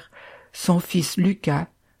chers, son fils Lucas,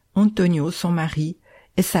 Antonio son mari,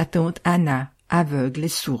 et sa tante Anna, aveugle et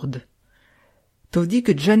sourde. Tandis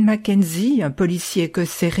que John Mackenzie, un policier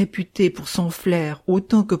écossais réputé pour son flair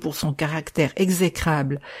autant que pour son caractère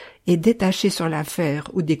exécrable, est détaché sur l'affaire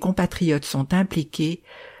où des compatriotes sont impliqués,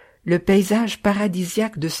 le paysage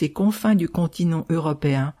paradisiaque de ces confins du continent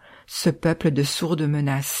européen se peuple de sourdes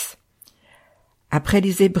menaces. Après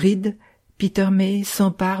les Hébrides, Peter May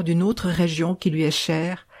s'empare d'une autre région qui lui est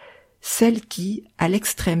chère, celle qui, à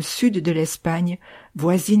l'extrême sud de l'Espagne,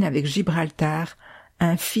 voisine avec Gibraltar,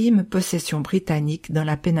 infime possession britannique dans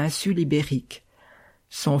la péninsule ibérique.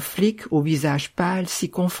 Son flic au visage pâle s'y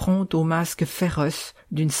confronte au masque féroce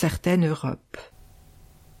d'une certaine Europe.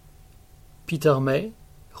 Peter May,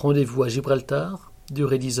 Rendez-vous à Gibraltar,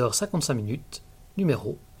 durée 10h55,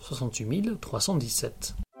 numéro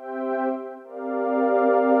 68317.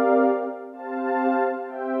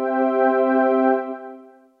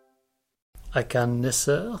 Hakan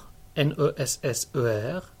Nesser,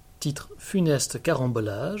 Nesser, titre Funeste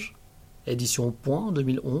carambolage, édition Point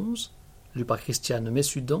 2011, lu par Christiane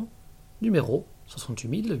Messudan, numéro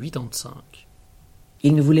 68085.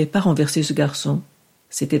 Il ne voulait pas renverser ce garçon.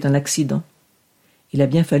 C'était un accident. Il a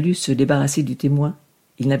bien fallu se débarrasser du témoin.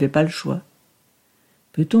 Il n'avait pas le choix.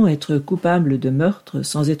 Peut-on être coupable de meurtre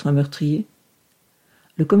sans être un meurtrier?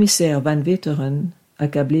 Le commissaire Van Veteren,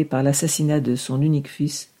 accablé par l'assassinat de son unique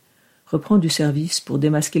fils, reprend du service pour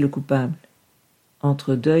démasquer le coupable.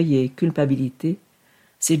 Entre deuil et culpabilité,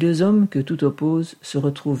 ces deux hommes que tout oppose se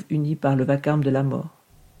retrouvent unis par le vacarme de la mort.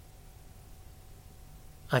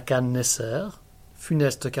 Hakan Nesser,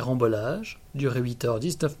 funeste carambolage, durée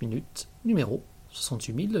 8h19, numéro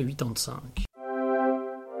 68085.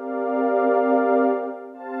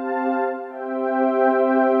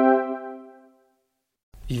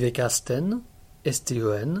 Viveka Sten,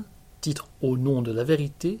 STEN, titre Au nom de la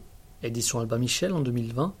vérité, édition Albin Michel en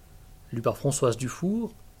 2020, lu par Françoise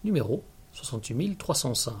Dufour, numéro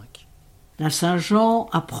 68305. La Saint-Jean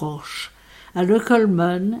approche. À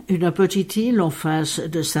Leucolmen, une petite île en face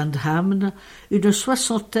de Sandhamn, une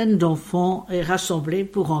soixantaine d'enfants est rassemblée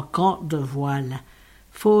pour un camp de voile.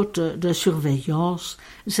 Faute de surveillance,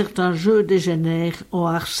 certains jeux dégénèrent en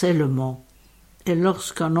harcèlement. Et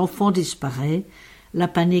lorsqu'un enfant disparaît, la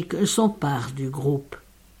panique s'empare du groupe.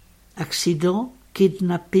 Accident,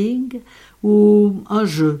 kidnapping ou un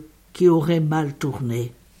jeu qui aurait mal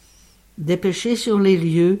tourné. Dépêché sur les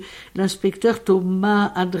lieux, l'inspecteur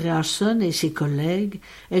Thomas Andreasen et ses collègues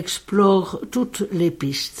explorent toutes les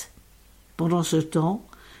pistes. Pendant ce temps,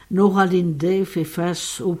 Nora Linde fait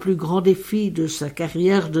face au plus grand défi de sa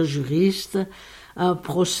carrière de juriste, un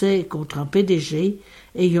procès contre un PDG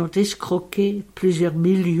ayant escroqué plusieurs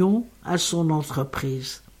millions à son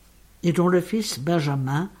entreprise, et dont le fils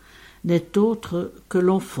Benjamin n'est autre que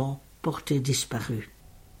l'enfant porté disparu.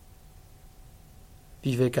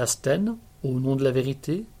 Viveka Sten, Au nom de la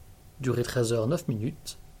vérité, durée 13h09,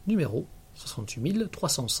 numéro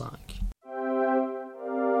 68305.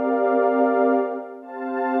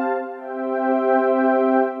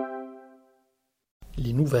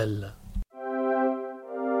 Les nouvelles.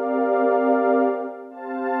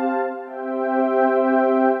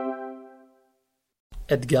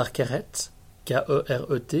 Edgar Keret,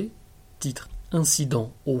 K-E-R-E-T, titre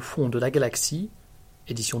Incident au fond de la galaxie,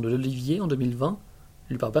 édition de l'Olivier en 2020,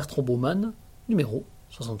 lu par Bertrand Baumann, numéro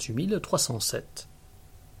 68307.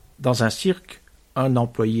 Dans un cirque, un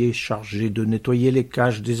employé chargé de nettoyer les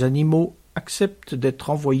cages des animaux accepte d'être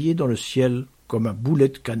envoyé dans le ciel comme un boulet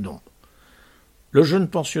de canon. Le jeune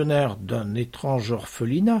pensionnaire d'un étrange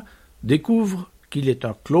orphelinat découvre qu'il est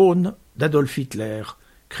un clone d'Adolf Hitler,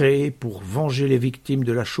 créé pour venger les victimes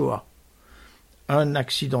de la Shoah. Un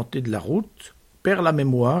accidenté de la route perd la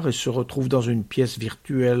mémoire et se retrouve dans une pièce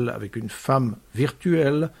virtuelle avec une femme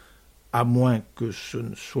virtuelle, à moins que ce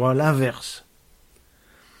ne soit l'inverse.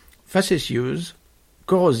 Facétieuse,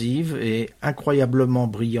 corrosive et incroyablement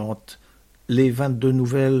brillante, les 22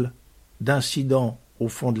 nouvelles d'incidents au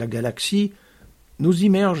fond de la galaxie nous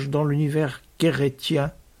immergent dans l'univers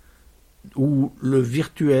kérétien où le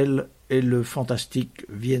virtuel et le fantastique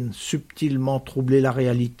viennent subtilement troubler la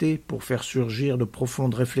réalité pour faire surgir de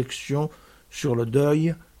profondes réflexions sur le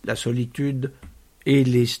deuil, la solitude et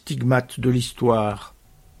les stigmates de l'histoire.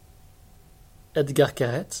 Edgar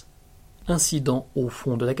Keret, Incident au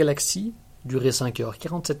fond de la galaxie, durée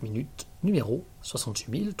 5h47, numéro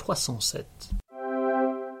 68307.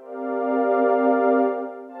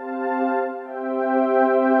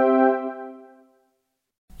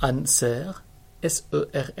 Anne Serre,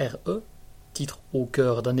 S-E-R-R-E, titre Au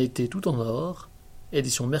cœur d'un été tout en or,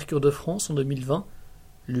 édition Mercure de France en 2020,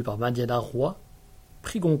 lu par Madiana Roy,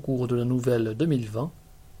 prix Goncourt de la Nouvelle 2020,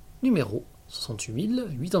 numéro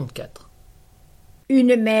 68084.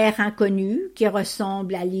 Une mère inconnue qui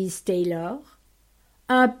ressemble à Liz Taylor,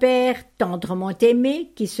 un père tendrement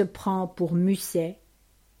aimé qui se prend pour Musset,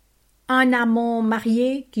 un amant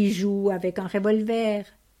marié qui joue avec un revolver,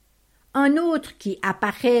 un autre qui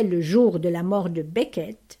apparaît le jour de la mort de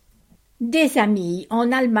Beckett, des amis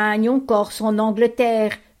en Allemagne, en Corse, en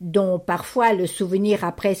Angleterre, dont parfois le souvenir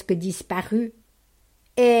a presque disparu,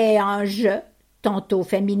 et un jeu, tantôt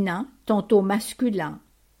féminin, tantôt masculin,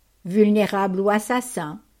 vulnérable ou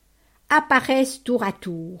assassin, apparaissent tour à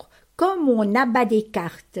tour, comme on abat des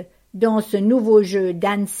cartes, dans ce nouveau jeu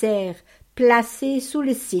d'Anne Serre placé sous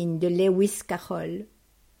le signe de Lewis Carroll.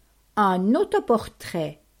 Un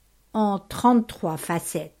autoportrait en 33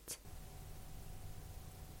 facettes.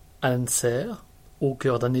 Anne Serre, Au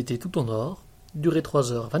cœur d'un été tout en or, durée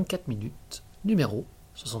 3h24, numéro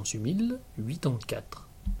 68084.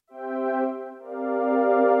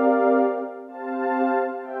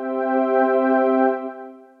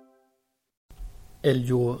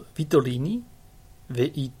 Elio Vittorini,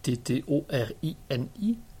 Vittorini,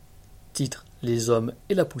 titre Les hommes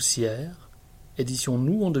et la poussière, édition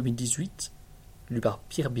Nous en 2018, lu par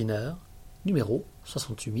Pierre Biner, numéro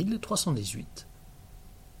 68318.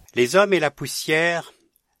 Les hommes et la poussière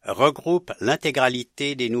regroupent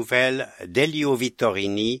l'intégralité des nouvelles d'Elio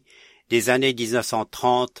Vittorini des années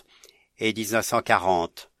 1930 et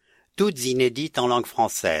 1940, toutes inédites en langue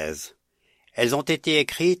française. Elles ont été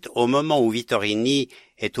écrites au moment où Vittorini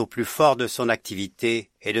est au plus fort de son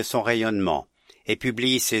activité et de son rayonnement, et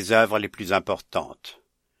publie ses œuvres les plus importantes.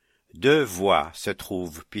 Deux voix se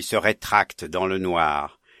trouvent puis se rétractent dans le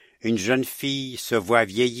noir. Une jeune fille se voit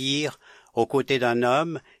vieillir aux côtés d'un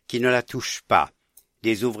homme qui ne la touche pas.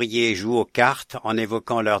 Des ouvriers jouent aux cartes en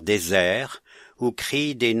évoquant leur désert ou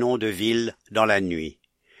crient des noms de villes dans la nuit.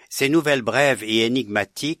 Ces nouvelles brèves et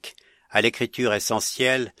énigmatiques, à l'écriture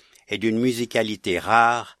essentielle et d'une musicalité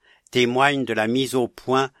rare, témoignent de la mise au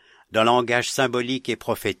point d'un langage symbolique et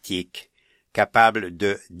prophétique, capable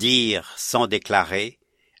de dire sans déclarer,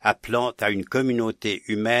 appelant à une communauté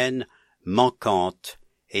humaine manquante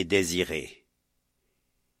et désirée.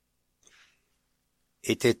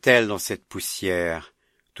 Étaient-elles dans cette poussière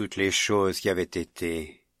toutes les choses qui avaient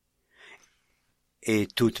été? Et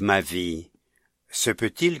toute ma vie, se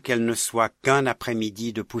peut-il qu'elle ne soit qu'un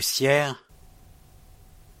après-midi de poussière?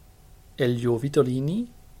 Elio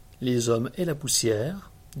Vittorini, Les hommes et la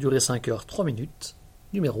poussière, durée 5 heures 3 minutes,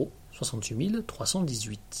 numéro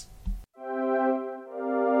 68318.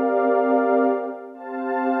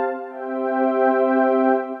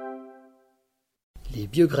 Les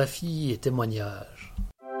biographies et témoignages.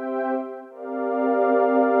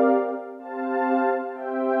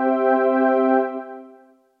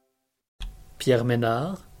 Pierre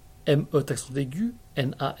Ménard, M.E. accent aigu,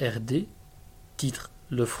 N.A.R.D., titre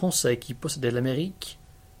Le Français qui possédait l'Amérique,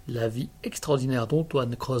 la vie extraordinaire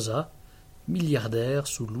d'Antoine Crozat, milliardaire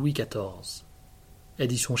sous Louis XIV.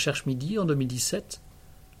 Édition Cherche Midi en 2017,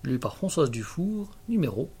 lu par Françoise Dufour,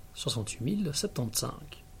 numéro 68075.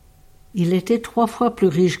 Il était 3 fois plus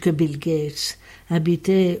riche que Bill Gates,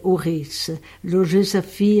 habitait au Ritz, logeait sa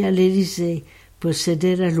fille à l'Élysée,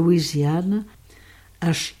 possédait la Louisiane,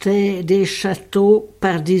 achetait des châteaux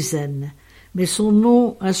par dizaines, mais son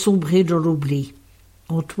nom a sombré dans l'oubli.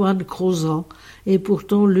 Antoine Crozat est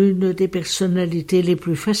pourtant l'une des personnalités les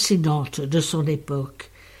plus fascinantes de son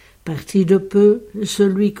époque. Parti de peu,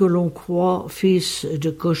 celui que l'on croit fils de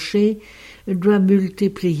cocher doit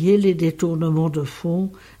multiplier les détournements de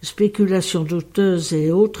fonds, spéculations douteuses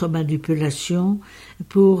et autres manipulations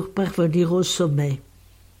pour parvenir au sommet.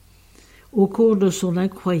 Au cours de son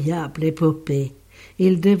incroyable épopée,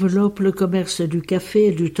 il développe le commerce du café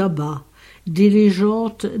et du tabac,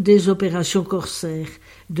 diligente des opérations corsaires,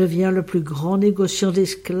 devient le plus grand négociant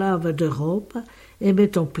d'esclaves d'Europe et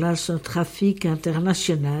met en place un trafic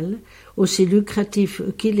international aussi lucratif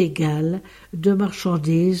qu'illégal de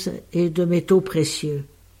marchandises et de métaux précieux.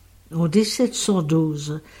 En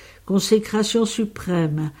 1712, consécration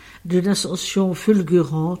suprême d'une ascension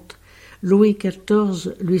fulgurante, Louis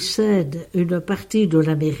XIV lui cède une partie de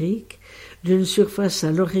l'Amérique d'une surface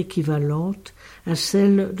alors équivalente à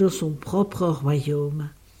celle de son propre royaume.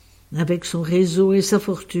 Avec son réseau et sa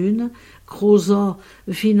fortune, Crozat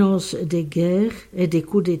finance des guerres et des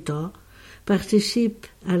coups d'État, participe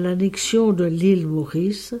à l'annexion de l'île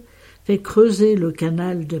Maurice, fait creuser le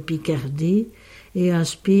canal de Picardie et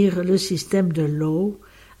inspire le système de Law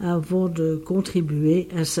avant de contribuer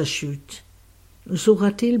à sa chute.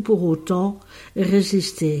 Saura-t-il pour autant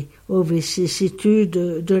résister aux vicissitudes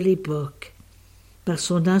de l'époque? Par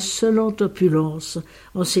son insolente opulence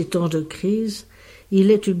en ces temps de crise, il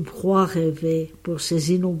est une proie rêvée pour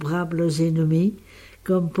ses innombrables ennemis,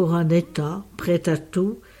 comme pour un État prêt à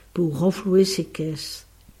tout pour renflouer ses caisses.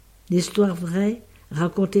 L'histoire vraie,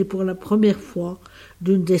 racontée pour la première fois,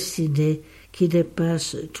 d'une destinée qui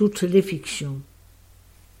dépasse toutes les fictions.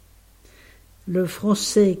 Le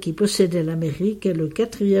Français qui possédait l'Amérique est le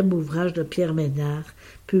 4e ouvrage de Pierre Ménard,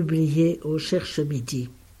 publié au Cherche Midi.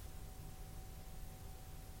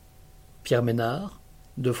 Pierre Ménard,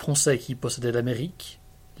 de Français qui possédait l'Amérique,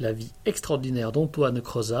 la vie extraordinaire d'Antoine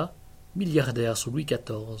Crozat, milliardaire sous Louis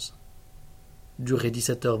XIV. Durée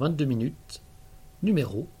 17h22,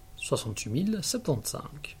 numéro 68075.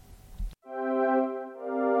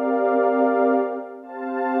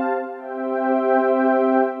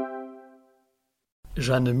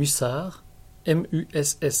 Jeanne Mussard,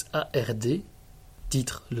 M-U-S-S-A-R-D,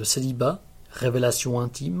 titre Le célibat, révélation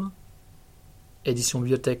intime, édition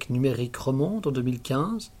bibliothèque numérique Romande en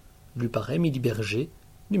 2015, lu par Émilie Berger,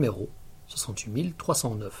 numéro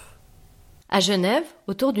 68309. À Genève,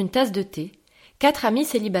 autour d'une tasse de thé, 4 amies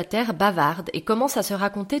célibataires bavardent et commencent à se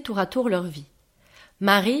raconter tour à tour leur vie.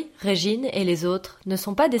 Marie, Régine et les autres ne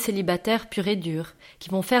sont pas des célibataires purs et durs, qui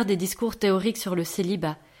vont faire des discours théoriques sur le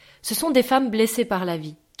célibat. Ce sont des femmes blessées par la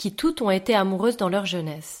vie, qui toutes ont été amoureuses dans leur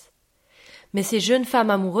jeunesse. Mais ces jeunes femmes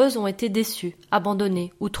amoureuses ont été déçues,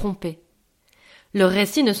 abandonnées ou trompées. Leurs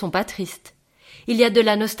récits ne sont pas tristes. Il y a de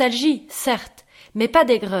la nostalgie, certes, mais pas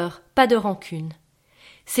d'aigreur, pas de rancune.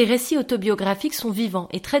 Ces récits autobiographiques sont vivants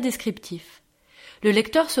et très descriptifs. Le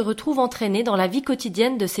lecteur se retrouve entraîné dans la vie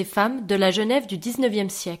quotidienne de ces femmes de la Genève du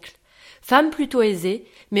XIXe siècle, femmes plutôt aisées,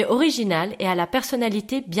 mais originales et à la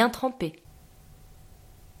personnalité bien trempée.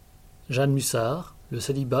 Jeanne Mussard, Le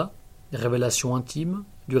célibat, révélation intime,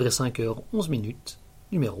 durée 5 heures 11 minutes,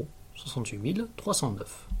 numéro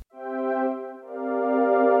 68309.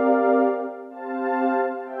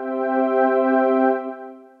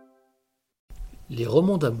 Les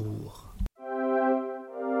romans d'amour.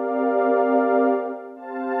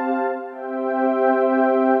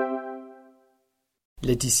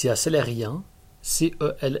 Laetitia Célérien,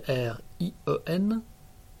 C-E-L-R-I-E-N,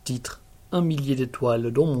 titre Un millier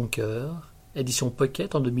d'étoiles dans mon cœur, édition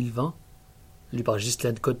Pocket en 2020, lu par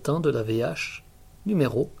Ghislaine Cotin de la VH,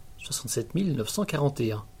 numéro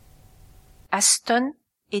 67941. Aston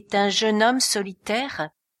est un jeune homme solitaire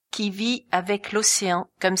qui vit avec l'océan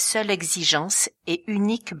comme seule exigence et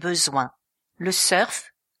unique besoin, le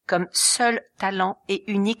surf comme seul talent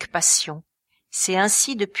et unique passion. C'est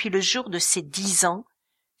ainsi depuis le jour de ses 10 ans,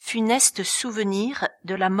 funeste souvenir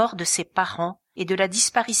de la mort de ses parents et de la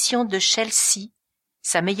disparition de Chelsea,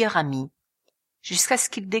 sa meilleure amie, jusqu'à ce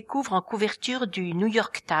qu'il découvre en couverture du New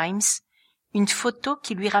York Times une photo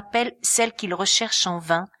qui lui rappelle celle qu'il recherche en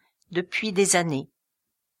vain depuis des années.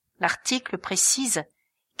 L'article précise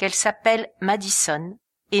qu'elle s'appelle Madison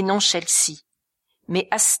et non Chelsea, mais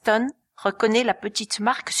Aston reconnaît la petite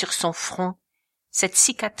marque sur son front, cette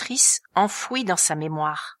cicatrice enfouie dans sa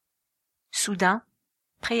mémoire. Soudain,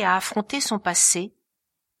 prêt à affronter son passé,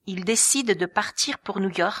 il décide de partir pour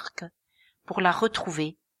New York pour la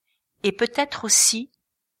retrouver et peut-être aussi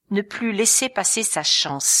ne plus laisser passer sa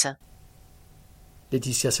chance.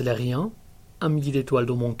 Laetitia Célérien, Un millier d'étoiles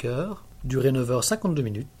dans mon cœur, durée 9h52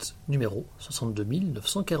 minutes, numéro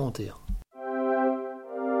 62941.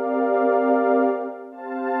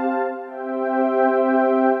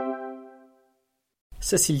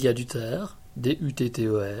 Cécilia Duterre,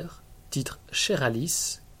 D-U-T-T-E-R, titre Chère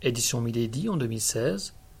Alice, édition Milady en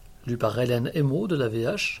 2016, lu par Hélène Emo de la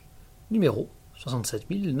VH, numéro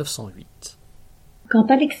 67908.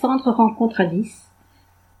 Quand Alexandre rencontre Alice,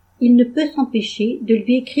 il ne peut s'empêcher de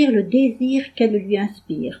lui écrire le désir qu'elle lui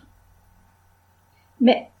inspire.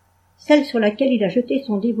 Mais celle sur laquelle il a jeté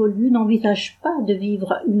son dévolu n'envisage pas de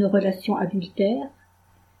vivre une relation adultère,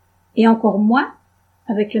 et encore moins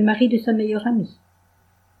avec le mari de sa meilleure amie.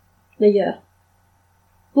 D'ailleurs,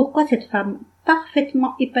 pourquoi cette femme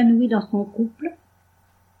parfaitement épanouie dans son couple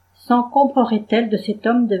s'encombrerait-elle de cet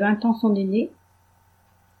homme de 20 ans son aîné?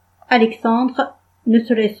 Alexandre ne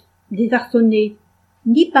se laisse désarçonner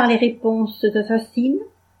ni par les réponses assassines,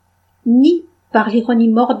 ni par l'ironie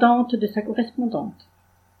mordante de sa correspondante.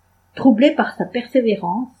 Troublée par sa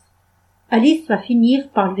persévérance, Alice va finir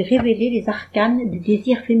par lui révéler les arcanes du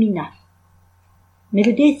désir féminin. Mais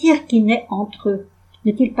le désir qui naît entre eux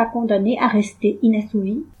n'est-il pas condamné à rester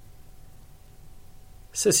inassouvi?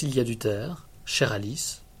 Cécilia Duterre, Chère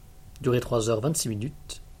Alice, durée 3h26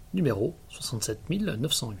 minutes, numéro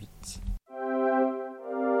 67908.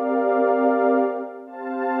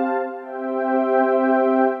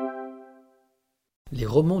 Les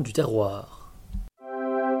romans du terroir.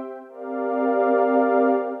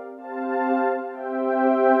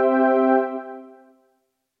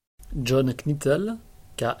 John Knittel,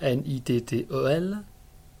 K-N-I-T-T-E-L,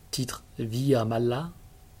 titre Via Mala,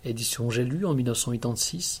 édition J'ai lu en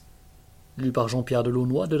 1986, lu par Jean-Pierre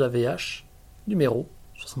Delaunoy de la VH, numéro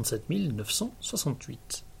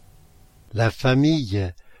 67968. La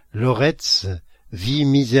famille Loretz vit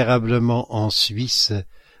misérablement en Suisse,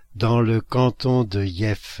 dans le canton de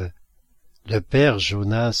Yef. Le père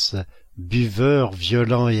Jonas, buveur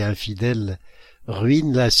violent et infidèle,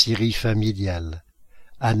 ruine la scierie familiale.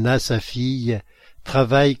 Anna, sa fille,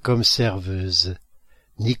 travaille comme serveuse.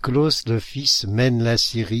 Niklos, le fils, mène la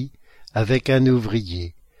scierie avec un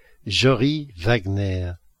ouvrier, Jory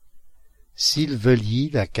Wagner.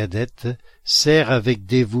 Sylvelie, la cadette, sert avec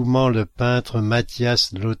dévouement le peintre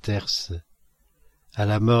Mathias Lauters. À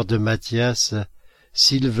la mort de Mathias,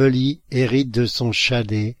 Sylvelie hérite de son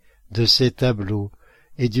chalet, de ses tableaux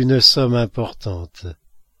et d'une somme importante.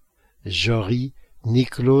 Jory,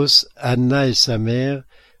 Niklos, Anna et sa mère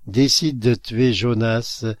décide de tuer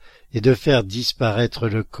Jonas et de faire disparaître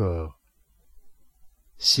le corps.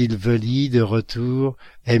 Sylvelie, de retour,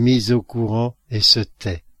 est mise au courant et se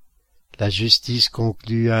tait. La justice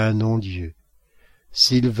conclut à un non-lieu.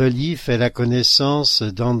 Sylvelie fait la connaissance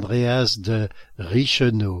d'Andreas de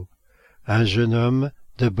Reichenau, un jeune homme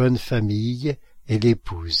de bonne famille, et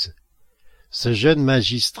l'épouse. Ce jeune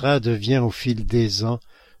magistrat devient au fil des ans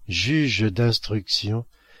juge d'instruction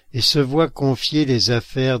et se voit confier les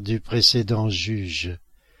affaires du précédent juge.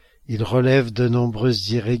 Il relève de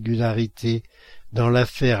nombreuses irrégularités dans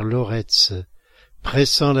l'affaire Loretz,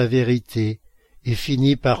 pressant la vérité et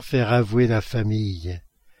finit par faire avouer la famille.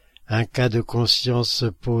 Un cas de conscience se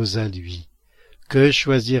pose à lui. Que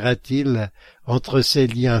choisira-t-il entre ses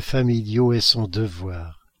liens familiaux et son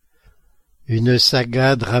devoir? Une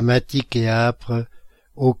saga dramatique et âpre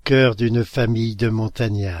au cœur d'une famille de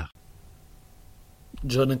montagnards.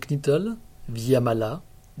 John Knittel, Via Mala,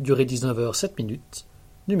 durée 19h07,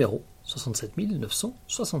 numéro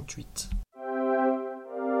 67968.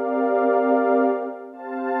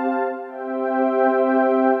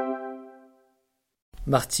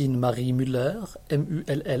 Martine Marie Müller,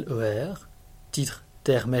 M-U-L-L-E-R, titre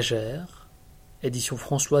Terre Mégère, édition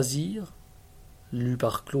France Loisirs, lu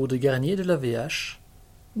par Claude Garnier de la VH,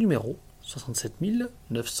 numéro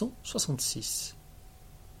 67966.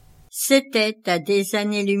 C'était à des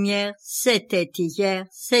années-lumière, c'était hier,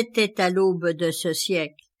 c'était à l'aube de ce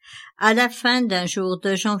siècle. À la fin d'un jour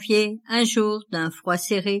de janvier, un jour d'un froid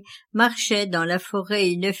serré, marchait dans la forêt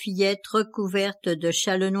une fillette recouverte de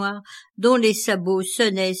châle noir, dont les sabots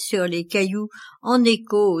sonnaient sur les cailloux en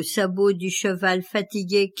écho aux sabots du cheval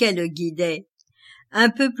fatigué qu'elle guidait. Un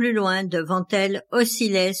peu plus loin, devant elle,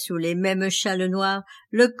 oscillait sous les mêmes châles noirs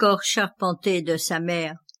le corps charpenté de sa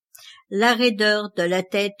mère. La raideur de la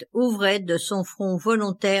tête ouvrait de son front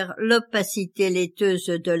volontaire l'opacité laiteuse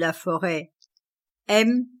de la forêt.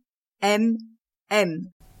 M.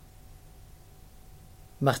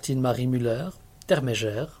 Martine Marie Müller, Terre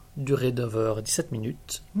Mégère, durée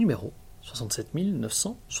 9h17, numéro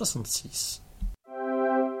 67966.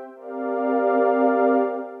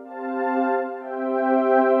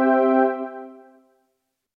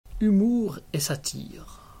 Humour et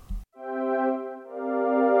satire.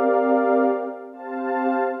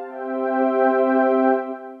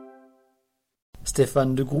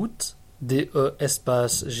 Stéphane de Groot, D-E-G-R-O-O-D-T,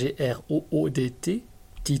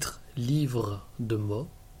 titre Livre de mots,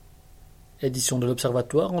 édition de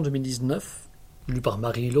l'Observatoire en 2019, lu par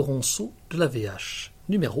Marie Laurenceau de la VH,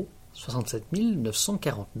 numéro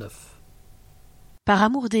 67949. Par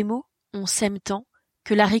amour des mots, on s'aime tant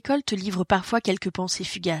que la récolte livre parfois quelques pensées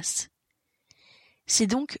fugaces. C'est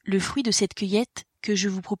donc le fruit de cette cueillette que je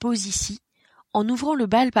vous propose ici, en ouvrant le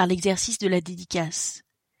bal par l'exercice de la dédicace.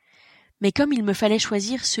 Mais comme il me fallait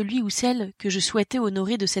choisir celui ou celle que je souhaitais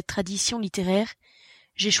honorer de cette tradition littéraire,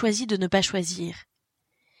 j'ai choisi de ne pas choisir.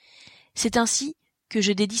 C'est ainsi que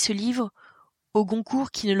je dédie ce livre au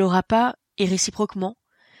Goncourt qui ne l'aura pas, et réciproquement,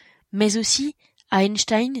 mais aussi à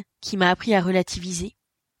Einstein qui m'a appris à relativiser,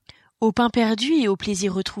 au pain perdu et au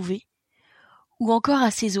plaisir retrouvé, ou encore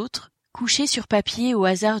à ces autres, couchés sur papier au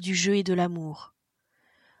hasard du jeu et de l'amour.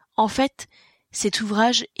 En fait, cet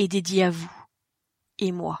ouvrage est dédié à vous,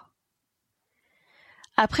 et moi.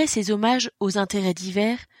 Après ces hommages aux intérêts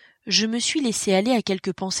divers, je me suis laissé aller à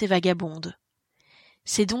quelques pensées vagabondes.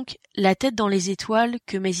 C'est donc la tête dans les étoiles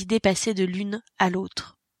que mes idées passaient de l'une à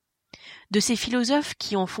l'autre. De ces philosophes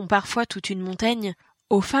qui en font parfois toute une montagne,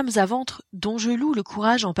 aux femmes à ventre dont je loue le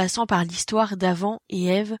courage en passant par l'histoire d'Adam et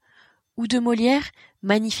Ève, ou de Molière,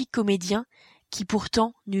 magnifique comédien, qui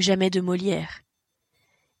pourtant n'eut jamais de Molière.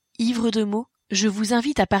 Ivre de mots, je vous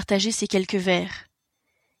invite à partager ces quelques vers,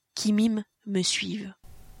 qui mime me suivent.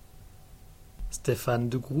 Stéphane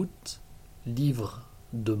de Groot, Livre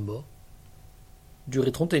de mots,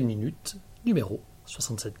 durée 31 minutes, numéro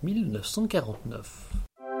 67949.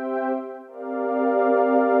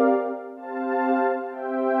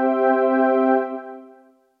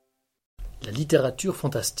 La littérature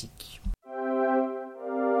fantastique.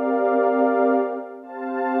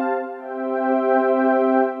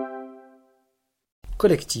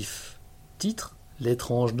 Collectif. Titre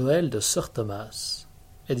L'étrange Noël de Sir Thomas.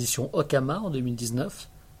 Édition Okama en 2019,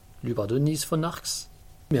 lu par Denise von Arx,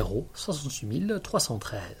 numéro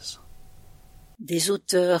 68313. Des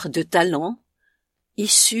auteurs de talent,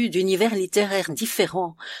 issus d'univers littéraires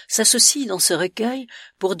différents, s'associent dans ce recueil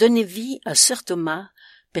pour donner vie à Sir Thomas,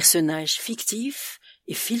 personnage fictif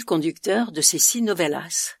et fil conducteur de ces 6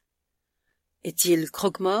 novellas. Est-il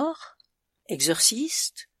croque-mort,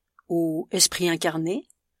 exorciste ou esprit incarné?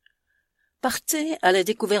 Partez à la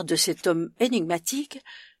découverte de cet homme énigmatique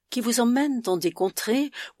qui vous emmènent dans des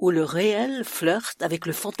contrées où le réel flirte avec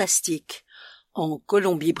le fantastique, en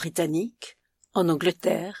Colombie-Britannique, en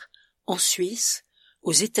Angleterre, en Suisse,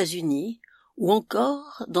 aux États-Unis ou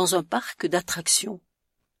encore dans un parc d'attractions.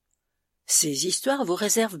 Ces histoires vous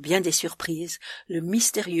réservent bien des surprises, le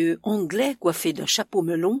mystérieux Anglais coiffé d'un chapeau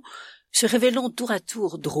melon se révélant tour à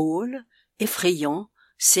tour drôle, effrayant,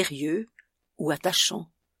 sérieux ou attachant.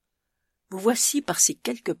 Vous voici par ces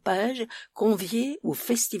quelques pages conviés aux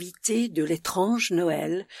festivités de l'étrange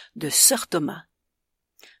Noël de Sir Thomas,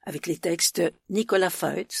 avec les textes Nicolas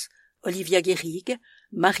Feutz, Olivia Guérig,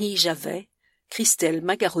 Marie Javet, Christelle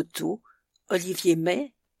Magarotto, Olivier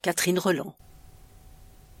May, Catherine Roland.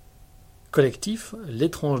 Collectif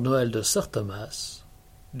L'étrange Noël de Sir Thomas,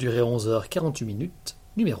 durée 11h48,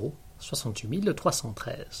 numéro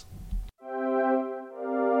 68313.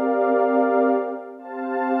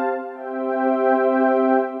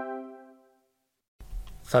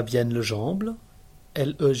 Fabienne Lejamble,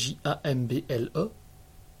 L-E-J-A-M-B-L-E,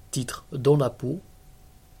 titre Dans la peau,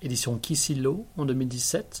 édition Kissilo en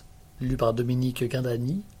 2017, lu par Dominique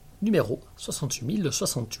Guindani, numéro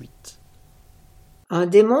 68068. Un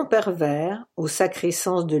démon pervers, au sacré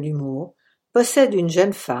sens de l'humour, possède une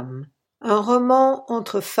jeune femme. Un roman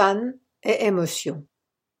entre fan et émotion.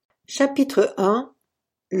 Chapitre 1.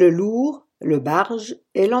 Le lourd, le barge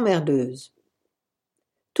et l'emmerdeuse.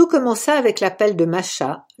 Tout commença avec l'appel de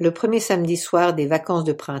Macha, le premier samedi soir des vacances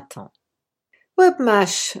de printemps. « Hop,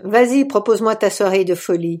 Mach, vas-y, propose-moi ta soirée de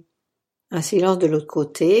folie. » Un silence de l'autre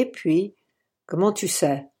côté, puis « Comment tu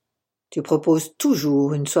sais ? Tu proposes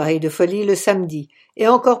toujours une soirée de folie le samedi, et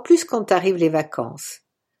encore plus quand arrivent les vacances. »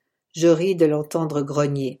 Je ris de l'entendre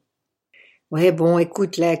grogner. « Ouais, bon,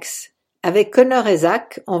 écoute, Lex, avec Connor et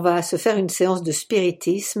Zach, on va se faire une séance de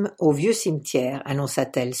spiritisme au vieux cimetière,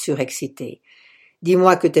 annonça-t-elle, surexcitée.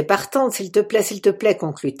 Dis-moi que t'es partante, s'il te plaît,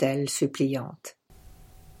 conclut-elle, suppliante.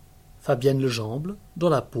 Fabienne Lejamble, Dans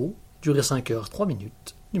la peau, durée 5h03,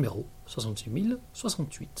 numéro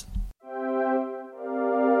 68068.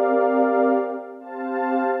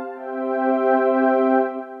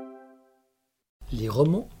 Les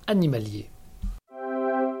romans animaliers.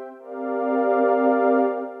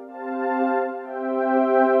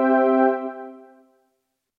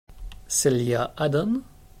 Celia Haddon,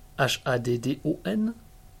 H-A-D-D-O-N,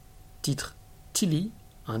 titre Tilly,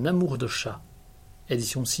 un amour de chat,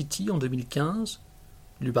 édition City en 2015,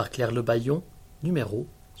 lu par Claire Lebaillon, numéro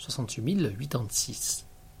 68086.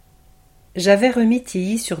 J'avais remis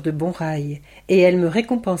Tilly sur de bons rails, et elle me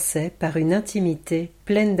récompensait par une intimité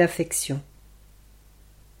pleine d'affection.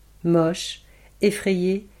 Moche,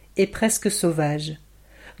 effrayée et presque sauvage,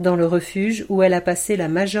 dans le refuge où elle a passé la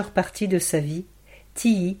majeure partie de sa vie,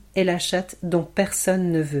 Tilly est la chatte dont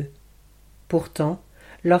personne ne veut. Pourtant,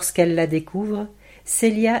 lorsqu'elle la découvre,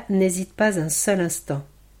 Célia n'hésite pas un seul instant.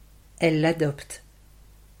 Elle l'adopte.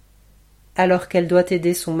 Alors qu'elle doit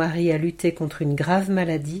aider son mari à lutter contre une grave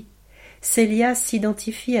maladie, Célia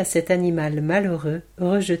s'identifie à cet animal malheureux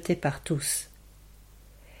rejeté par tous.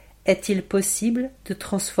 Est-il possible de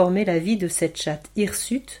transformer la vie de cette chatte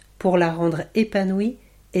hirsute pour la rendre épanouie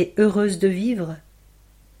et heureuse de vivre ?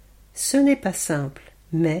 Ce n'est pas simple,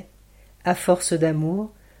 mais, à force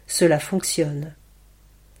d'amour, cela fonctionne.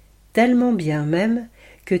 Tellement bien même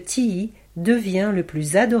que Tilly devient le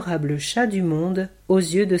plus adorable chat du monde aux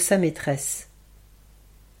yeux de sa maîtresse.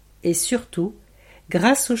 Et surtout,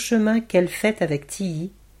 grâce au chemin qu'elle fait avec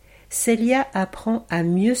Tilly, Célia apprend à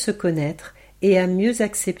mieux se connaître et à mieux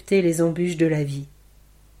accepter les embûches de la vie.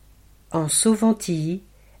 En sauvant Tilly,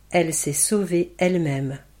 elle s'est sauvée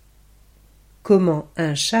elle-même. Comment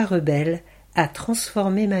un chat rebelle a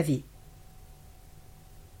transformé ma vie.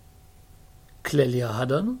 Clélia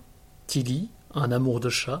Haddon, Tilly, un amour de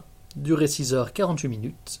chat, durée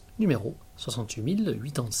 6h48, numéro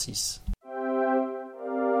 68086.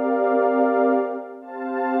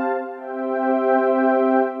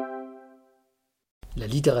 La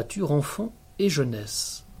littérature enfant et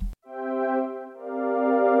jeunesse.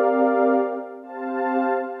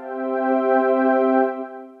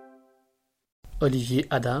 Olivier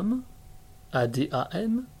Adam,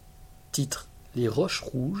 A-D-A-M, titre Les Roches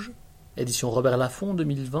Rouges, édition Robert Laffont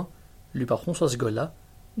 2020, lu par Françoise Gola,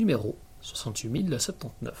 numéro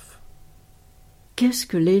 68079. Qu'est-ce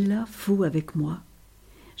que Léla fout avec moi ?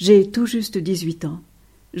 J'ai tout juste 18 ans.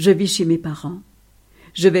 Je vis chez mes parents.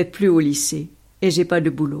 Je vais plus au lycée et j'ai pas de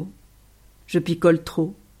boulot. Je picole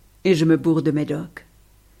trop et je me bourre de médoc.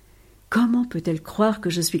 Comment peut-elle croire que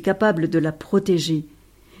je suis capable de la protéger,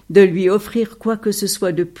 de lui offrir quoi que ce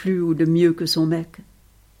soit de plus ou de mieux que son mec ?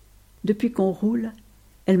 Depuis qu'on roule,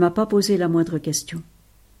 elle m'a pas posé la moindre question.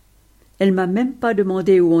 Elle m'a même pas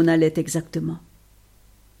demandé où on allait exactement.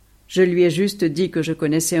 Je lui ai juste dit que je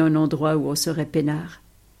connaissais un endroit où on serait peinard.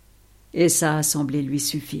 Et ça a semblé lui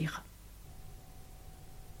suffire.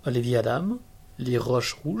 Olivier Adam, Les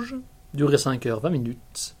Roches Rouges, durée 5h20,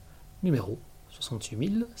 numéro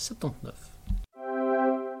 68079.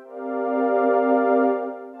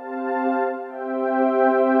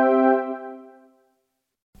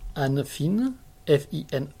 Anne Fine,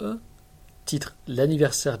 F-I-N-E, titre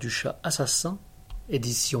L'anniversaire du chat assassin,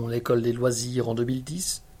 édition L'École des loisirs en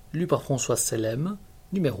 2010, lu par François Sellem,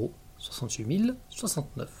 numéro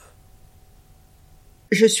 68069.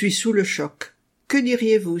 Je suis sous le choc. Que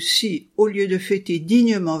diriez-vous si, au lieu de fêter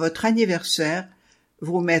dignement votre anniversaire,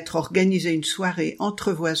 vous mettre organiser une soirée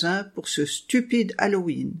entre voisins pour ce stupide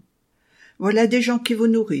Halloween? Voilà des gens qui vous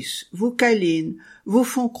nourrissent, vous câlinent, vous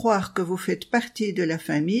font croire que vous faites partie de la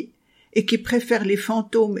famille et qui préfèrent les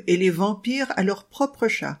fantômes et les vampires à leur propre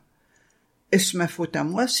chat. Est-ce ma faute à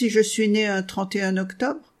moi si je suis né un 31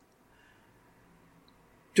 octobre?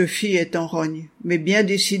 Teufy est en rogne, mais bien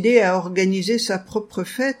décidée à organiser sa propre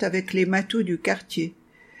fête avec les matous du quartier.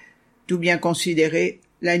 Tout bien considéré,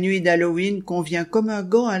 la nuit d'Halloween convient comme un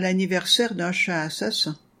gant à l'anniversaire d'un chat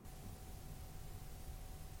assassin.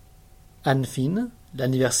 Anne Fine,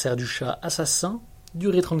 L'anniversaire du chat assassin,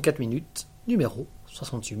 durée 34 minutes, numéro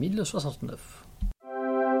 68069.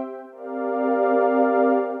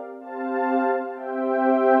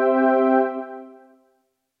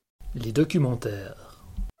 Les documentaires.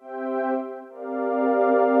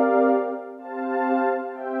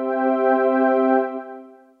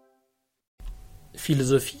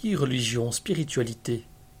 Philosophie, religion, spiritualité.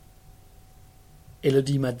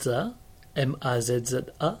 Elodie Mazza,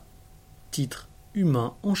 M-A-Z-Z-A, titre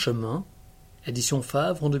Humain en chemin, édition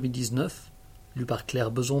Favre en 2019, lu par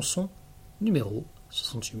Claire Besançon, numéro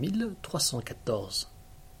 68314.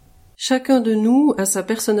 Chacun de nous a sa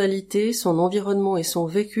personnalité, son environnement et son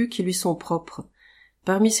vécu qui lui sont propres.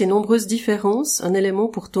 Parmi ces nombreuses différences, un élément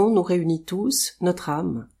pourtant nous réunit tous, notre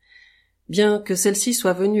âme. Bien que celle-ci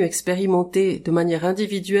soit venue expérimenter de manière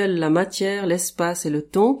individuelle la matière, l'espace et le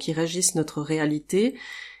temps qui régissent notre réalité,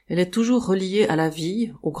 elle est toujours reliée à la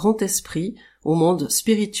vie, au grand esprit, au monde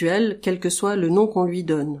spirituel, quel que soit le nom qu'on lui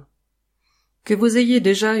donne. Que vous ayez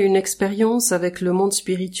déjà une expérience avec le monde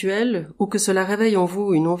spirituel, ou que cela réveille en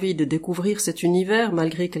vous une envie de découvrir cet univers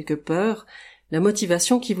malgré quelques peurs, la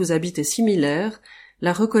motivation qui vous habite est similaire,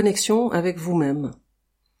 la reconnexion avec vous-même.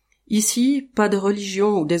 Ici, pas de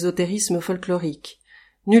religion ou d'ésotérisme folklorique.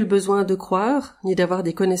 Nul besoin de croire, ni d'avoir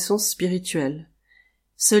des connaissances spirituelles.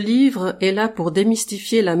 Ce livre est là pour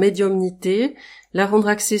démystifier la médiumnité, la rendre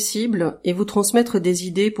accessible et vous transmettre des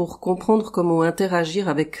idées pour comprendre comment interagir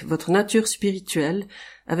avec votre nature spirituelle,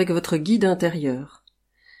 avec votre guide intérieur.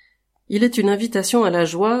 Il est une invitation à la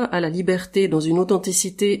joie, à la liberté dans une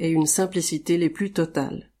authenticité et une simplicité les plus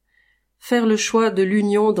totales. Faire le choix de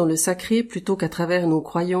l'union dans le sacré plutôt qu'à travers nos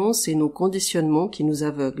croyances et nos conditionnements qui nous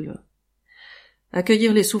aveuglent.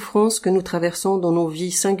 Accueillir les souffrances que nous traversons dans nos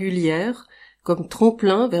vies singulières, comme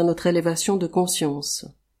tremplin vers notre élévation de conscience.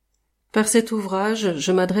 Par cet ouvrage,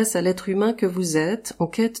 je m'adresse à l'être humain que vous êtes, en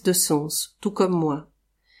quête de sens, tout comme moi.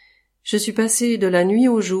 Je suis passé de la nuit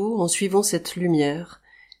au jour en suivant cette lumière.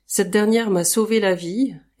 Cette dernière m'a sauvé la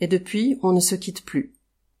vie, et depuis, on ne se quitte plus.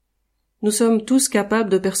 Nous sommes tous capables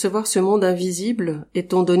de percevoir ce monde invisible,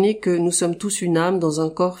 étant donné que nous sommes tous une âme dans un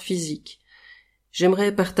corps physique.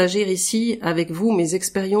 J'aimerais partager ici avec vous mes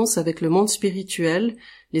expériences avec le monde spirituel,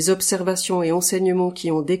 les observations et enseignements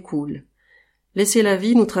qui en découlent. Laissez la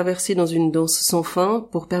vie nous traverser dans une danse sans fin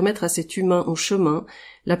pour permettre à cet humain en chemin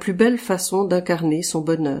la plus belle façon d'incarner son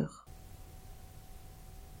bonheur.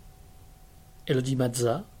 Elodie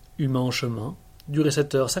Mazza, Humain en chemin, durée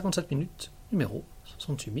 7h57, numéro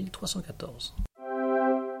 68314.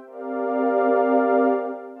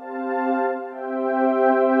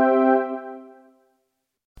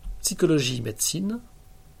 Psychologie médecine.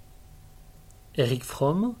 Eric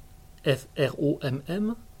Fromm,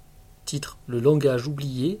 F-R-O-M-M, titre Le langage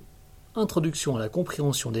oublié, introduction à la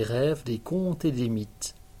compréhension des rêves, des contes et des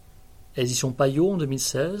mythes. Édition Payot en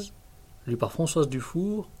 2016, lu par Françoise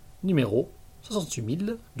Dufour, numéro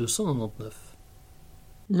 68299.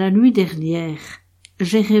 La nuit dernière,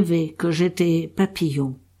 j'ai rêvé que j'étais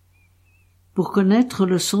papillon. Pour connaître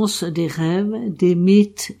le sens des rêves, des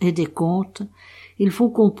mythes et des contes, il faut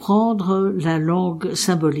comprendre la langue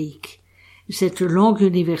symbolique. Cette langue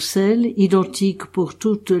universelle, identique pour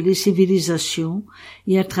toutes les civilisations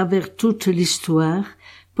et à travers toute l'histoire,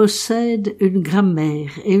 possède une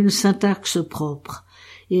grammaire et une syntaxe propre.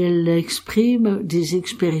 Il exprime des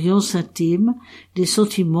expériences intimes, des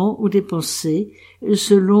sentiments ou des pensées,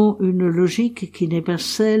 selon une logique qui n'est pas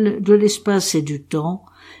celle de l'espace et du temps,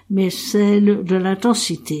 mais celle de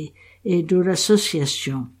l'intensité et de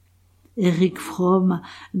l'association. Erich Fromm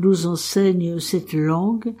nous enseigne cette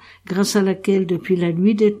langue grâce à laquelle, depuis la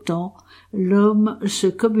nuit des temps, l'homme se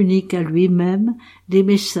communique à lui-même des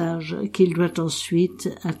messages qu'il doit ensuite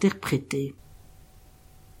interpréter.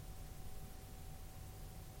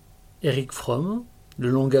 Erich Fromm, Le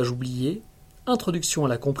langage oublié, Introduction à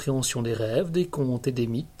la compréhension des rêves, des contes et des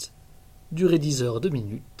mythes, durée 10 heures 2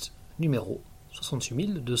 minutes, numéro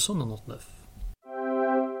 68299.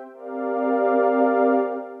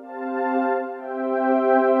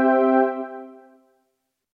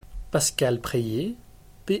 Pascal Preyer,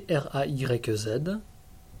 P-R-A-Y-E-Z,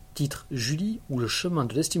 titre Julie ou le chemin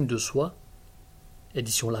de l'estime de soi,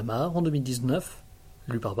 édition Lamar en 2019,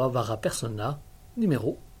 lu par Barbara Persona,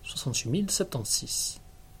 numéro 68076.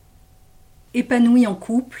 Épanouie en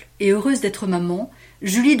couple et heureuse d'être maman,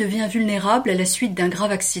 Julie devient vulnérable à la suite d'un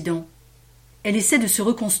grave accident. Elle essaie de se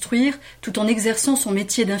reconstruire tout en exerçant son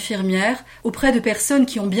métier d'infirmière auprès de personnes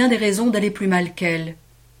qui ont bien des raisons d'aller plus mal qu'elle.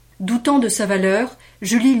 Doutant de sa valeur,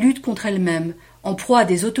 Julie lutte contre elle-même, en proie à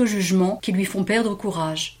des auto-jugements qui lui font perdre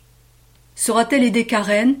courage. Saura-t-elle aider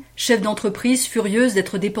Karen, chef d'entreprise furieuse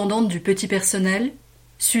d'être dépendante du petit personnel?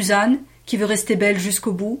 Suzanne, qui veut rester belle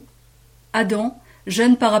jusqu'au bout? Adam,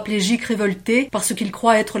 jeune paraplégique révolté parce qu'il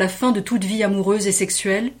croit être la fin de toute vie amoureuse et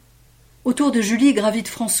sexuelle? Autour de Julie gravite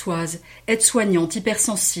Françoise, aide-soignante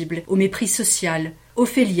hypersensible au mépris social,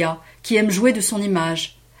 Ophélia, qui aime jouer de son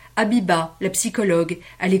image, Abiba, la psychologue,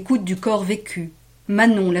 à l'écoute du corps vécu,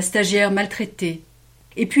 Manon, la stagiaire maltraitée.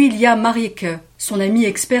 Et puis il y a Marieke, son amie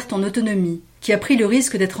experte en autonomie, qui a pris le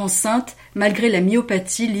risque d'être enceinte malgré la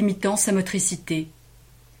myopathie limitant sa motricité.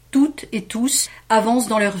 Toutes et tous avancent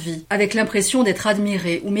dans leur vie, avec l'impression d'être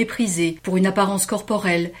admirés ou méprisés pour une apparence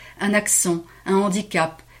corporelle, un accent, un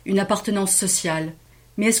handicap, une appartenance sociale.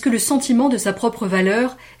 Mais est-ce que le sentiment de sa propre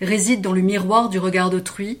valeur réside dans le miroir du regard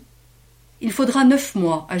d'autrui? Il faudra 9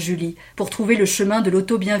 mois à Julie pour trouver le chemin de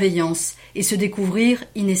l'auto-bienveillance et se découvrir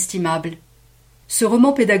inestimable. Ce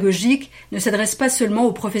roman pédagogique ne s'adresse pas seulement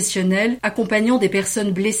aux professionnels accompagnant des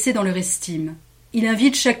personnes blessées dans leur estime. Il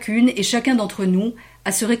invite chacune et chacun d'entre nous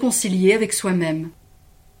à se réconcilier avec soi-même.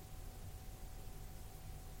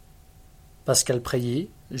 Pascal Preyer,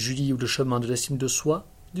 Julie ou le chemin de l'estime de soi,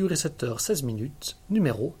 durée 7 heures 16 minutes,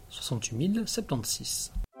 numéro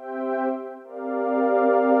 68076.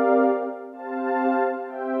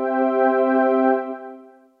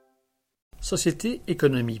 Société,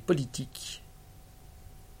 économie, politique.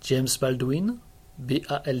 James Baldwin,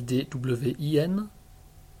 B-A-L-D-W-I-N,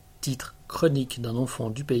 titre Chronique d'un enfant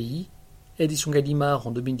du pays, édition Gallimard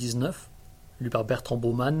en 2019, lu par Bertrand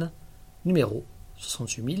Baumann, numéro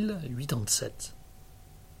 68087.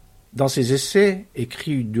 Dans ses essais,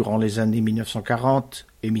 écrits durant les années 1940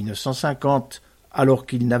 et 1950, alors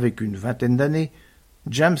qu'il n'avait qu'une vingtaine d'années,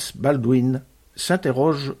 James Baldwin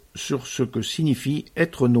s'interroge sur ce que signifie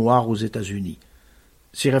être noir aux États-Unis.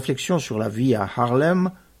 Ses réflexions sur la vie à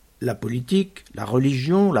Harlem, la politique, la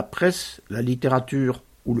religion, la presse, la littérature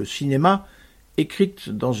ou le cinéma, écrites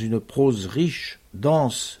dans une prose riche,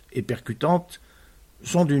 dense et percutante,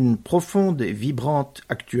 sont d'une profonde et vibrante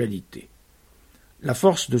actualité. La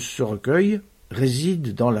force de ce recueil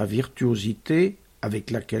réside dans la virtuosité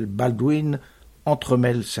avec laquelle Baldwin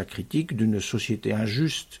entremêle sa critique d'une société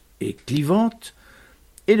injuste et clivante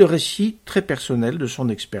et le récit très personnel de son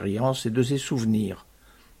expérience et de ses souvenirs.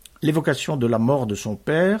 L'évocation de la mort de son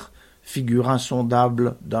père, figure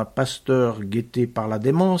insondable d'un pasteur guetté par la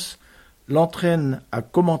démence, l'entraîne à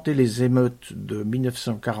commenter les émeutes de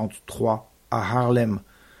 1943 à Harlem,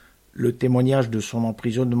 le témoignage de son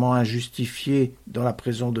emprisonnement injustifié dans la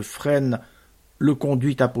prison de Fresnes le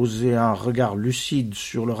conduit à poser un regard lucide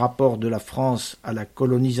sur le rapport de la France à la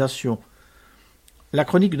colonisation. La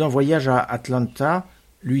chronique d'un voyage à Atlanta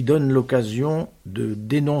lui donne l'occasion de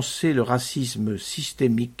dénoncer le racisme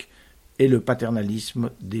systémique et le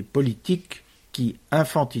paternalisme des politiques qui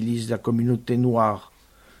infantilisent la communauté noire.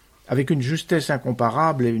 Avec une justesse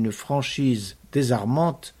incomparable et une franchise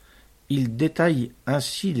désarmante, il détaille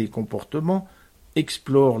ainsi les comportements,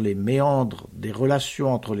 explore les méandres des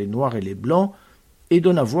relations entre les Noirs et les Blancs et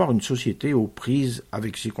donne à voir une société aux prises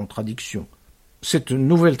avec ses contradictions. Cette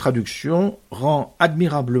nouvelle traduction rend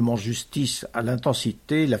admirablement justice à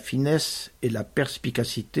l'intensité, la finesse et la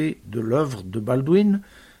perspicacité de l'œuvre de Baldwin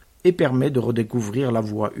et permet de redécouvrir la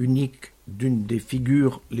voix unique d'une des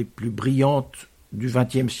figures les plus brillantes du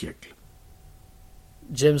XXe siècle.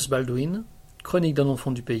 James Baldwin, Chronique d'un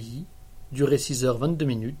enfant du pays, durée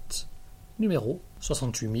 6h22, numéro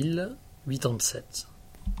 68087.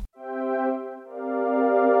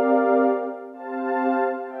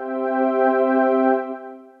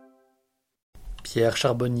 Pierre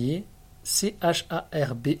Charbonnier,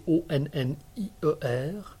 Charbonnier,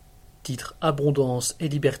 titre Abondance et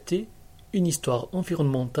liberté, une histoire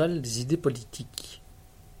environnementale des idées politiques.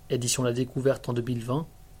 Édition La Découverte en 2020,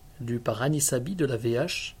 lu par Annie Sabi de la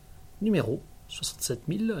VH, numéro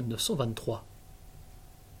 67923.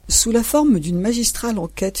 Sous la forme d'une magistrale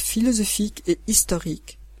enquête philosophique et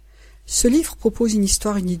historique, ce livre propose une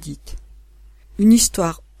histoire inédite, une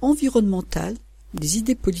histoire environnementale des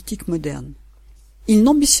idées politiques modernes. Il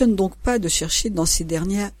n'ambitionne donc pas de chercher dans ces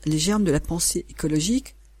dernières les germes de la pensée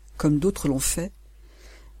écologique, comme d'autres l'ont fait,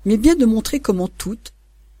 mais bien de montrer comment toutes,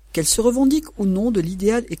 qu'elles se revendiquent ou non de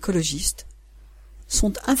l'idéal écologiste,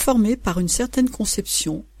 sont informées par une certaine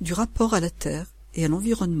conception du rapport à la Terre et à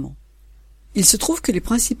l'environnement. Il se trouve que les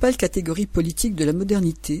principales catégories politiques de la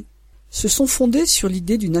modernité se sont fondées sur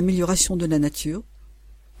l'idée d'une amélioration de la nature,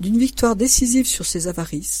 d'une victoire décisive sur ses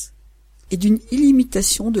avarices et d'une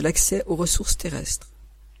illimitation de l'accès aux ressources terrestres.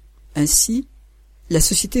 Ainsi, la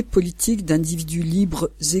société politique d'individus libres,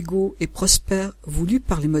 égaux et prospères voulue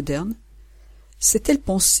par les modernes s'est-elle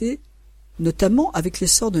pensée, notamment avec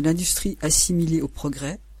l'essor de l'industrie assimilée au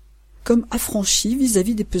progrès, comme affranchie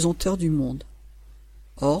vis-à-vis des pesanteurs du monde.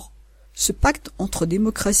 Or, ce pacte entre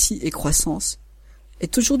démocratie et croissance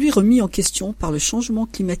est aujourd'hui remis en question par le changement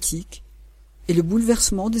climatique et le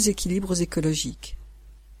bouleversement des équilibres écologiques.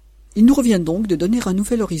 Il nous revient donc de donner un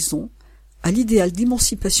nouvel horizon à l'idéal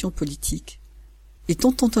d'émancipation politique,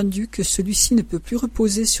 étant entendu que celui-ci ne peut plus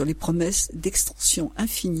reposer sur les promesses d'extension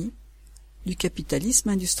infinie du capitalisme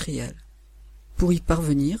industriel. Pour y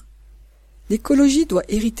parvenir, l'écologie doit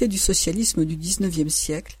hériter du socialisme du XIXe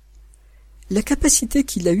siècle la capacité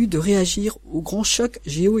qu'il a eue de réagir au grand choc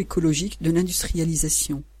géoécologique de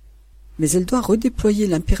l'industrialisation. Mais elle doit redéployer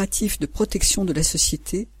l'impératif de protection de la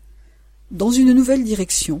société dans une nouvelle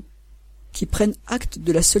direction qui prenne acte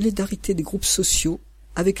de la solidarité des groupes sociaux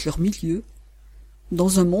avec leur milieu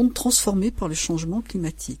dans un monde transformé par le changement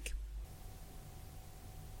climatique.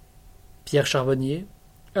 Pierre Charbonnier,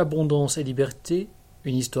 Abondance et liberté,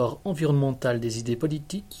 une histoire environnementale des idées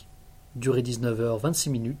politiques, durée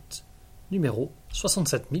 19h26, numéro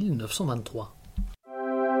 67923.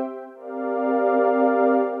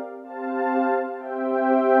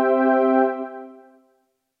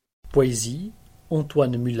 Poésie,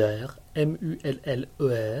 Antoine Muller,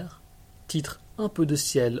 M-U-L-L-E-R, titre Un peu de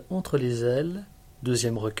ciel entre les ailes,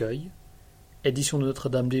 deuxième recueil, édition de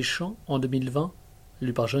Notre-Dame-des-Champs en 2020,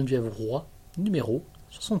 lu par Geneviève Roy, numéro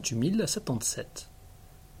 68077.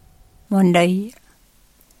 Mon œil.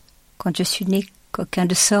 Quand je suis né, qu'aucun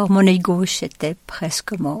de sort, mon œil gauche était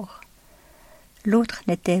presque mort. L'autre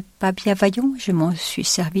n'était pas bien vaillant, je m'en suis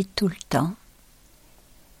servi tout le temps.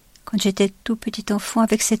 Quand j'étais tout petit enfant,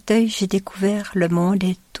 avec cet œil, j'ai découvert le monde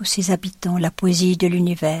et tous ses habitants, la poésie de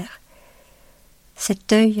l'univers.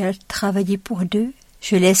 Cet œil a travaillé pour deux.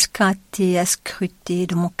 Je laisse quinter à scruter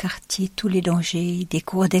dans mon quartier tous les dangers des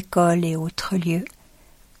cours d'école et autres lieux.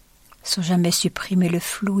 Sans jamais supprimer le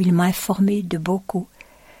flou, il m'a informé de beaucoup,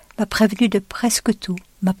 m'a prévenu de presque tout,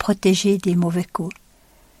 m'a protégé des mauvais coups.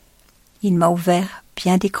 Il m'a ouvert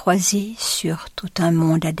bien des croisées sur tout un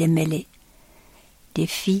monde à démêler. Des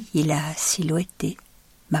filles, il a silhouetté,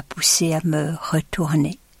 m'a poussé à me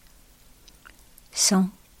retourner. Sans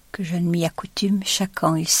que je ne m'y accoutume, chaque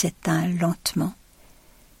an il s'éteint lentement.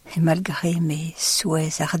 Et malgré mes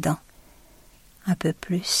souhaits ardents, un peu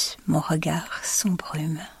plus mon regard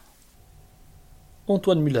s'embrume.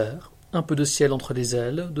 Antoine Muller, Un peu de ciel entre les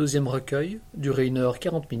ailes, deuxième recueil, durée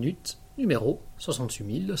 1h40, numéro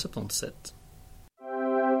 68077.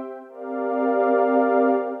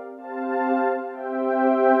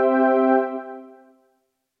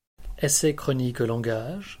 Essai chronique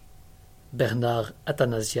langage, Bernard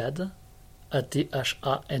Athanasiades,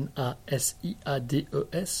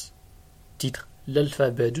 A-T-H-A-N-A-S-I-A-D-E-S, titre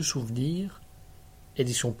L'alphabet du souvenir,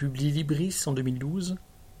 édition Publilibris en 2012,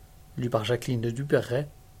 lu par Jacqueline Duperret,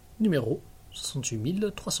 numéro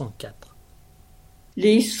 68304.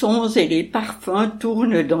 Les sons et les parfums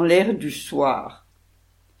tournent dans l'air du soir.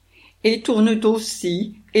 Et tournent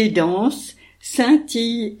aussi, et dansent,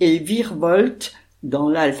 scintillent et virevoltent, dans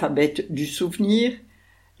l'alphabet du souvenir,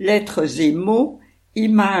 lettres et mots,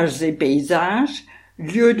 images et paysages,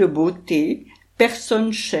 lieux de beauté,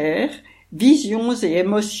 personnes chères, visions et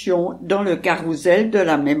émotions dans le carrousel de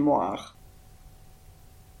la mémoire.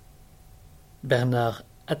 Bernard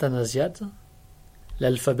Athanasiades,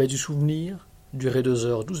 L'alphabet du souvenir, durée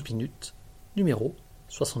 2h12, numéro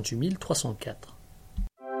 68 304.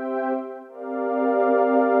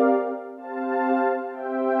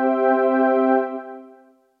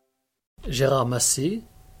 Gérard Massé,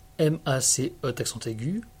 M-A-C-E accent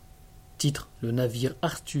aigu, titre Le navire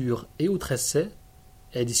Arthur et autres essais,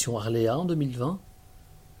 édition Arléa en 2020,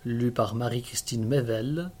 lu par Marie-Christine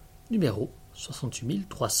Mével, numéro 68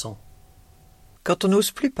 300. Quand on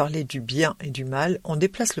n'ose plus parler du bien et du mal, on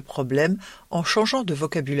déplace le problème en changeant de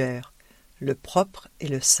vocabulaire. Le propre et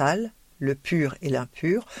le sale, le pur et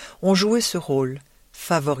l'impur ont joué ce rôle,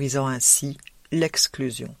 favorisant ainsi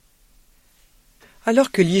l'exclusion.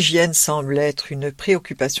 Alors que l'hygiène semble être une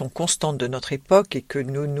préoccupation constante de notre époque et que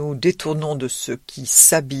nous nous détournons de ce qui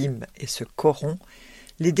s'abîme et se corrompt,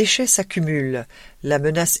 les déchets s'accumulent, la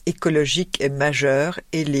menace écologique est majeure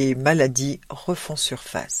et les maladies refont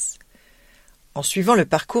surface. En suivant le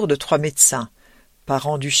parcours de 3 médecins,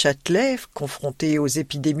 parents du Châtelet, confrontés aux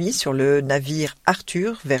épidémies sur le navire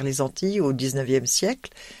Arthur vers les Antilles au XIXe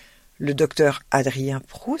siècle, le docteur Adrien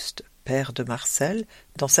Proust, père de Marcel,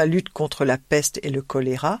 dans sa lutte contre la peste et le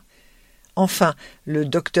choléra, enfin le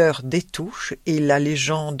docteur Détouche et la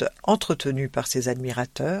légende entretenue par ses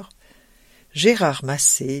admirateurs, Gérard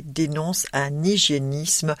Massé dénonce un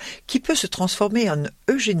hygiénisme qui peut se transformer en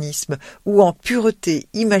eugénisme ou en pureté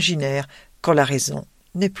imaginaire quand la raison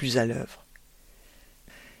n'est plus à l'œuvre.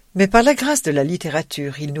 Mais par la grâce de la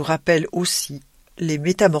littérature, il nous rappelle aussi les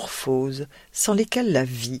métamorphoses sans lesquelles la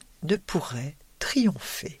vie ne pourrait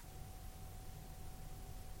triompher.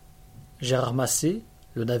 Gérard Massé,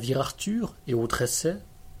 Le navire Arthur et autres essais,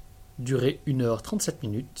 durée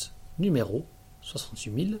 1h37, numéro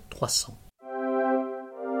 68 300.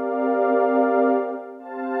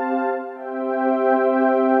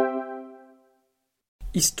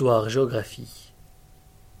 Histoire-géographie.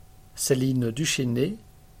 Céline Duchesnay,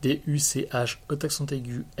 D-U-C-H-E-N-E,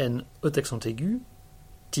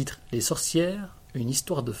 titre Les sorcières, une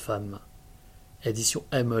histoire de femmes. Édition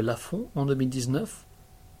M. Lafon en 2019,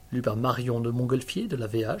 lu par Marion de Montgolfier de la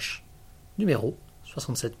VH, numéro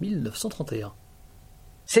 67 931.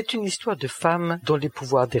 C'est une histoire de femme dont les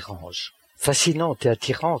pouvoirs dérangent. Fascinante et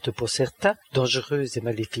attirante pour certains, dangereuse et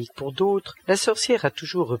maléfique pour d'autres, la sorcière a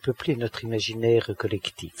toujours repeuplé notre imaginaire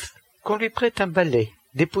collectif. Qu'on lui prête un balai,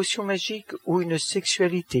 des potions magiques ou une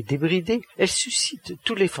sexualité débridée, elle suscite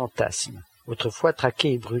tous les fantasmes. Autrefois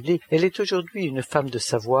traquée et brûlée, elle est aujourd'hui une femme de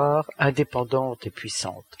savoir, indépendante et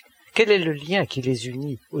puissante. Quel est le lien qui les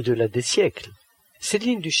unit au-delà des siècles?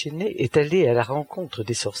 Céline Duchesnay est allée à la rencontre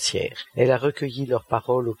des sorcières. Elle a recueilli leurs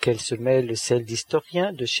paroles auxquelles se mêlent celles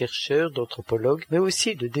d'historiens, de chercheurs, d'anthropologues, mais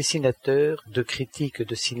aussi de dessinateurs, de critiques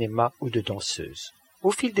de cinéma ou de danseuses. Au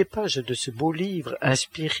fil des pages de ce beau livre,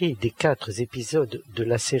 inspiré des 4 épisodes de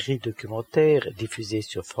la série documentaire diffusée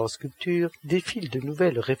sur France Culture, défilent de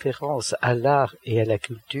nouvelles références à l'art et à la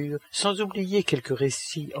culture, sans oublier quelques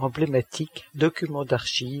récits emblématiques, documents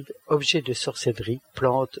d'archives, objets de sorcellerie,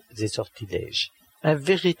 plantes et sortilèges. Un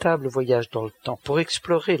véritable voyage dans le temps pour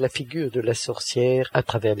explorer la figure de la sorcière à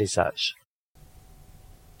travers les âges.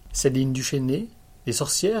 Céline Duchesnay, Les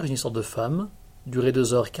sorcières, une histoire de femmes, durée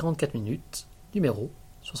 2h44, numéro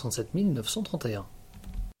 67 931.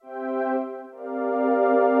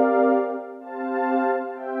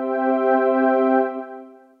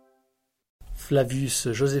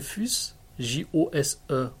 Flavius Josephus,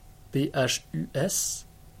 J-O-S-E-P-H-U-S,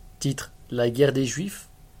 titre La guerre des Juifs,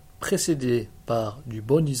 précédé par Du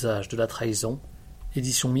bon usage de la trahison,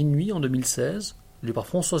 édition Minuit en 2016, lu par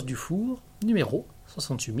Françoise Dufour, numéro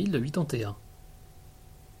 68 081.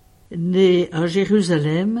 Né à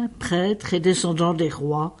Jérusalem, prêtre et descendant des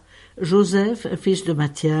rois, Joseph, fils de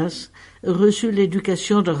Matthias, reçut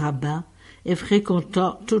l'éducation de rabbin et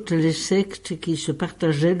fréquenta toutes les sectes qui se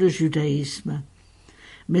partageaient le judaïsme.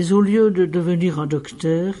 Mais au lieu de devenir un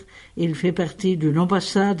docteur, il fait partie d'une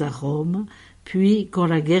ambassade à Rome, puis, quand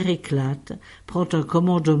la guerre éclate, prend un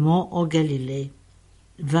commandement en Galilée.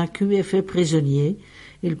 Vaincu et fait prisonnier,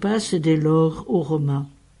 il passe dès lors aux Romains.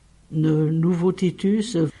 Le nouveau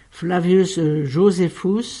Titus Flavius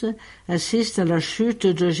Josephus assiste à la chute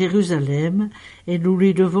de Jérusalem et nous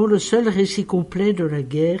lui devons le seul récit complet de la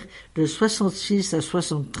guerre de 66 à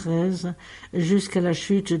 73 jusqu'à la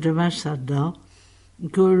chute de Masada,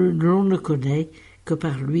 que l'on ne connaît que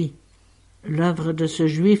par lui. L'œuvre de ce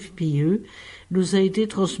juif pieux nous a été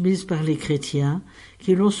transmise par les chrétiens,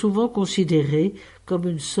 qui l'ont souvent considéré comme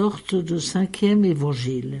une sorte de 5e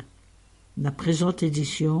évangile. La présente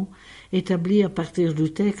édition, établie à partir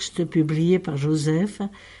du texte publié par Joseph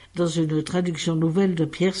dans une traduction nouvelle de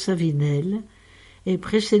Pierre Savinel, est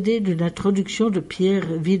précédée d'une introduction de Pierre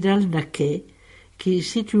Vidal-Naquet, qui,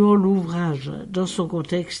 situant l'ouvrage dans son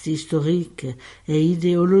contexte historique et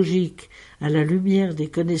idéologique à la lumière des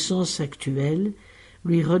connaissances actuelles,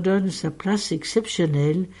 lui redonne sa place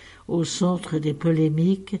exceptionnelle au centre des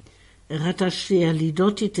polémiques rattachées à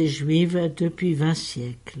l'identité juive depuis 20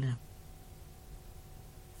 siècles.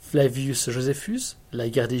 Flavius Josephus, La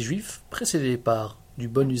guerre des Juifs, précédée par Du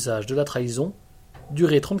bon usage de la trahison,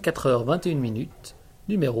 durée 34 heures 21 minutes,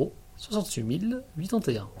 numéro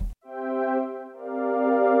 68081.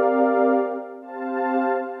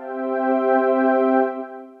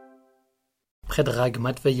 Predrag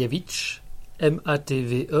Matveyevitch,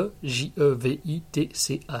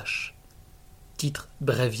 Matvejevitch. Titre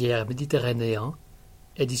Bréviaire méditerranéen,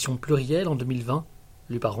 édition plurielle en 2020,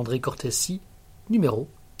 lu par André Cortési, numéro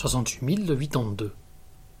 68082.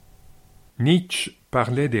 Nietzsche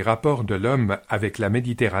parlait des rapports de l'homme avec la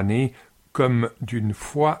Méditerranée comme d'une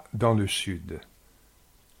foi dans le Sud.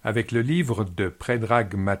 Avec le livre de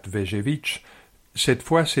Predrag Matvejevitch, cette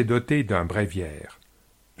foi s'est dotée d'un bréviaire.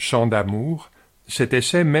 Chant d'amour, cet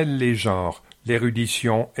essai mêle les genres,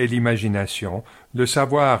 l'érudition et l'imagination, le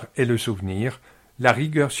savoir et le souvenir, la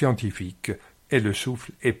rigueur scientifique et le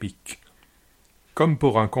souffle épique. Comme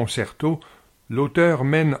pour un concerto, l'auteur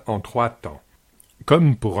mène en 3 temps.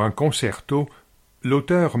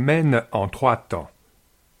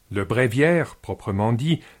 Le bréviaire, proprement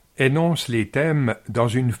dit, énonce les thèmes dans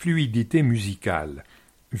une fluidité musicale.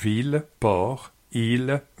 Ville, port,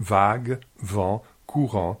 île, vague, vent,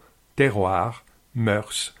 courant, terroir,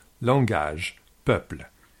 mœurs, langage,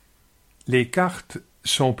 peuple. Les cartes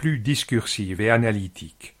sont plus discursives et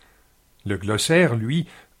analytiques. Le glossaire, lui,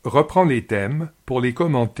 reprend les thèmes pour les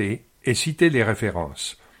commenter et citer les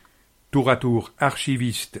références. Tour à tour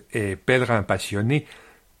archiviste et pèlerin passionné,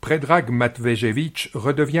 Predrag Matvejevitch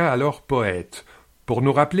redevient alors poète, pour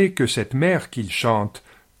nous rappeler que cette mer qu'il chante,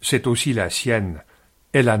 c'est aussi la sienne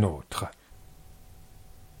et la nôtre.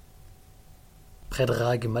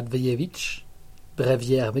 Predrag Matvejevitch,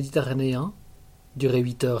 Bréviaire méditerranéen, durée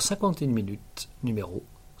 8 heures 51 minutes, numéro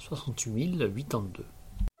 68082.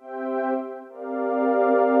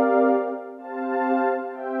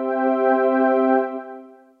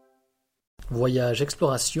 Voyage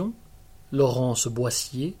exploration, Laurence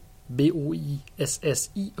Boissier, B-O-I-S-S-I-E-R,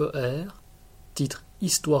 titre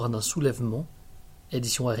Histoire d'un soulèvement,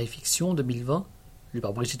 édition RFI Fiction 2020, lu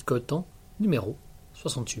par Brigitte Cotan, numéro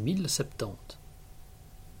 68070.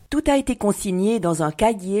 Tout a été consigné dans un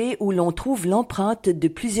cahier où l'on trouve l'empreinte de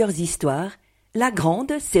plusieurs histoires, la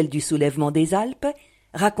grande, celle du soulèvement des Alpes,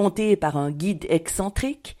 racontée par un guide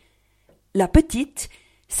excentrique, la petite,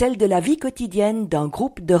 celle de la vie quotidienne d'un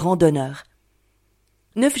groupe de randonneurs.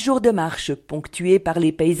 9 jours de marche ponctués par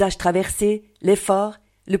les paysages traversés, l'effort,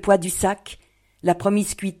 le poids du sac, la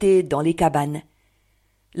promiscuité dans les cabanes.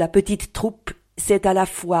 La petite troupe s'est à la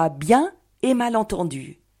fois bien et mal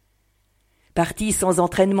entendue. Partie sans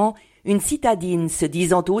entraînement, une citadine se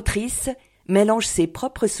disant autrice mélange ses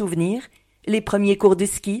propres souvenirs, les premiers cours de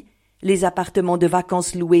ski, les appartements de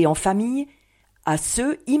vacances loués en famille, à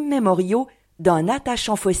ceux immémoriaux d'un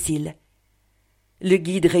attachant fossile. Le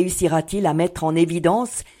guide réussira-t-il à mettre en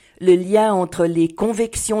évidence le lien entre les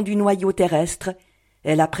convections du noyau terrestre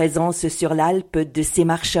et la présence sur l'Alpe de ces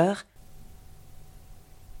marcheurs?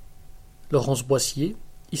 Laurence Boissier,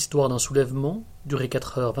 Histoire d'un soulèvement, durée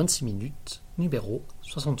 4 heures 26 minutes, numéro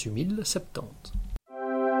 68070.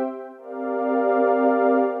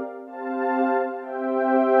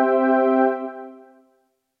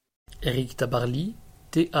 Éric Tabarly,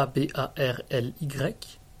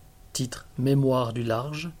 T-A-B-A-R-L-Y, titre Mémoire du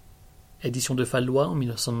large, édition de Fallois en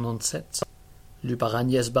 1997, lu par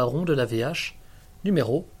Agnès Baron de la VH,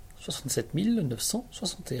 numéro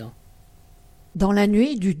 67961. Dans la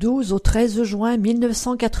nuit du 12 au 13 juin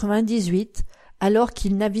 1998, alors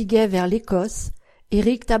qu'il naviguait vers l'Écosse,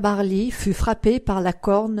 Éric Tabarly fut frappé par la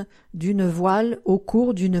corne d'une voile au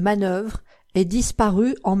cours d'une manœuvre et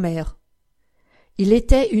disparut en mer. Il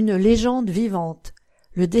était une légende vivante.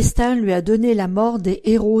 Le destin lui a donné la mort des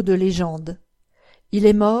héros de légende. Il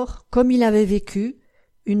est mort, comme il avait vécu,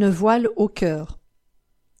 une voile au cœur.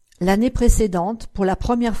 L'année précédente, pour la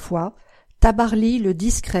première fois, Tabarly le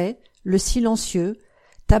discret, le silencieux,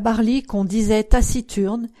 Tabarly qu'on disait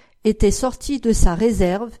taciturne, était sorti de sa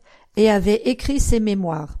réserve et avait écrit ses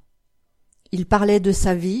mémoires. Il parlait de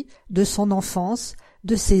sa vie, de son enfance,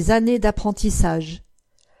 de ses années d'apprentissage.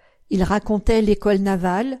 Il racontait l'école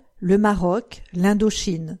navale, le Maroc,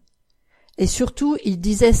 l'Indochine. Et surtout, il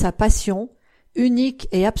disait sa passion, unique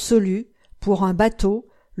et absolue, pour un bateau,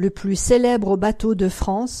 le plus célèbre bateau de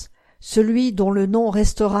France, celui dont le nom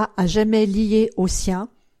restera à jamais lié au sien,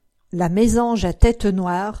 la Mésange à tête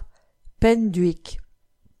noire, Penduick.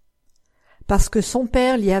 Parce que son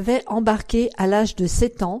père l'y avait embarqué à l'âge de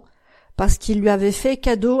 7 ans, parce qu'il lui avait fait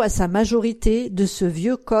cadeau à sa majorité de ce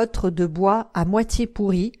vieux cotre de bois à moitié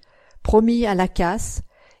pourri, promis à la casse,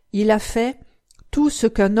 il a fait tout ce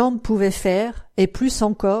qu'un homme pouvait faire, et plus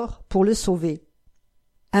encore, pour le sauver.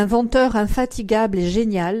 Inventeur infatigable et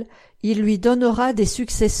génial, il lui donnera des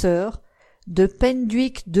successeurs, de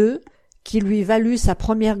Penduick II, qui lui valut sa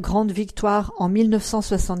première grande victoire en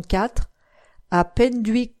 1964, à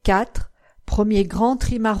Penduick IV, premier grand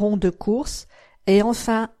trimaran de course, et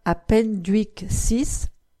enfin à Penduick VI,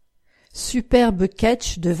 superbe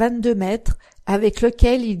catch de 22 mètres, avec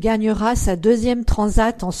lequel il gagnera sa deuxième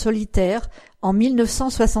transat en solitaire en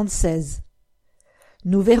 1976.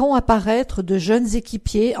 Nous verrons apparaître de jeunes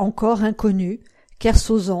équipiers encore inconnus,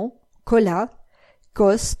 Kersozon, Collat,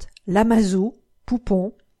 Coste, Lamazou,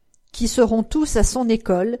 Poupon, qui seront tous à son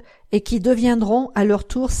école et qui deviendront à leur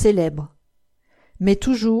tour célèbres. Mais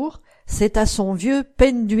toujours, c'est à son vieux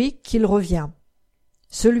Penduick qu'il revient,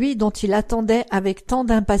 celui dont il attendait avec tant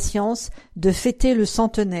d'impatience de fêter le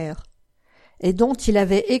centenaire, et dont il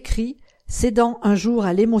avait écrit, cédant un jour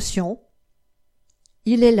à l'émotion: «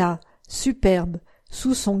 Il est là, superbe,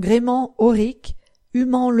 sous son gréement aurique,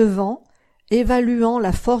 humant le vent, évaluant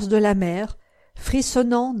la force de la mer,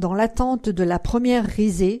 frissonnant dans l'attente de la première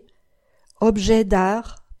risée, objet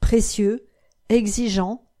d'art, précieux,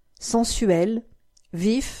 exigeant, sensuel,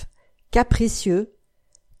 vif, capricieux,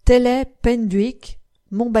 tel est Penduick,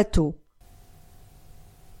 mon bateau. »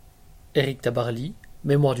 Éric Tabarly,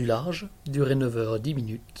 Mémoire du large, durée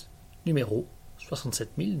 9h10, numéro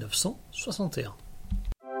 67961.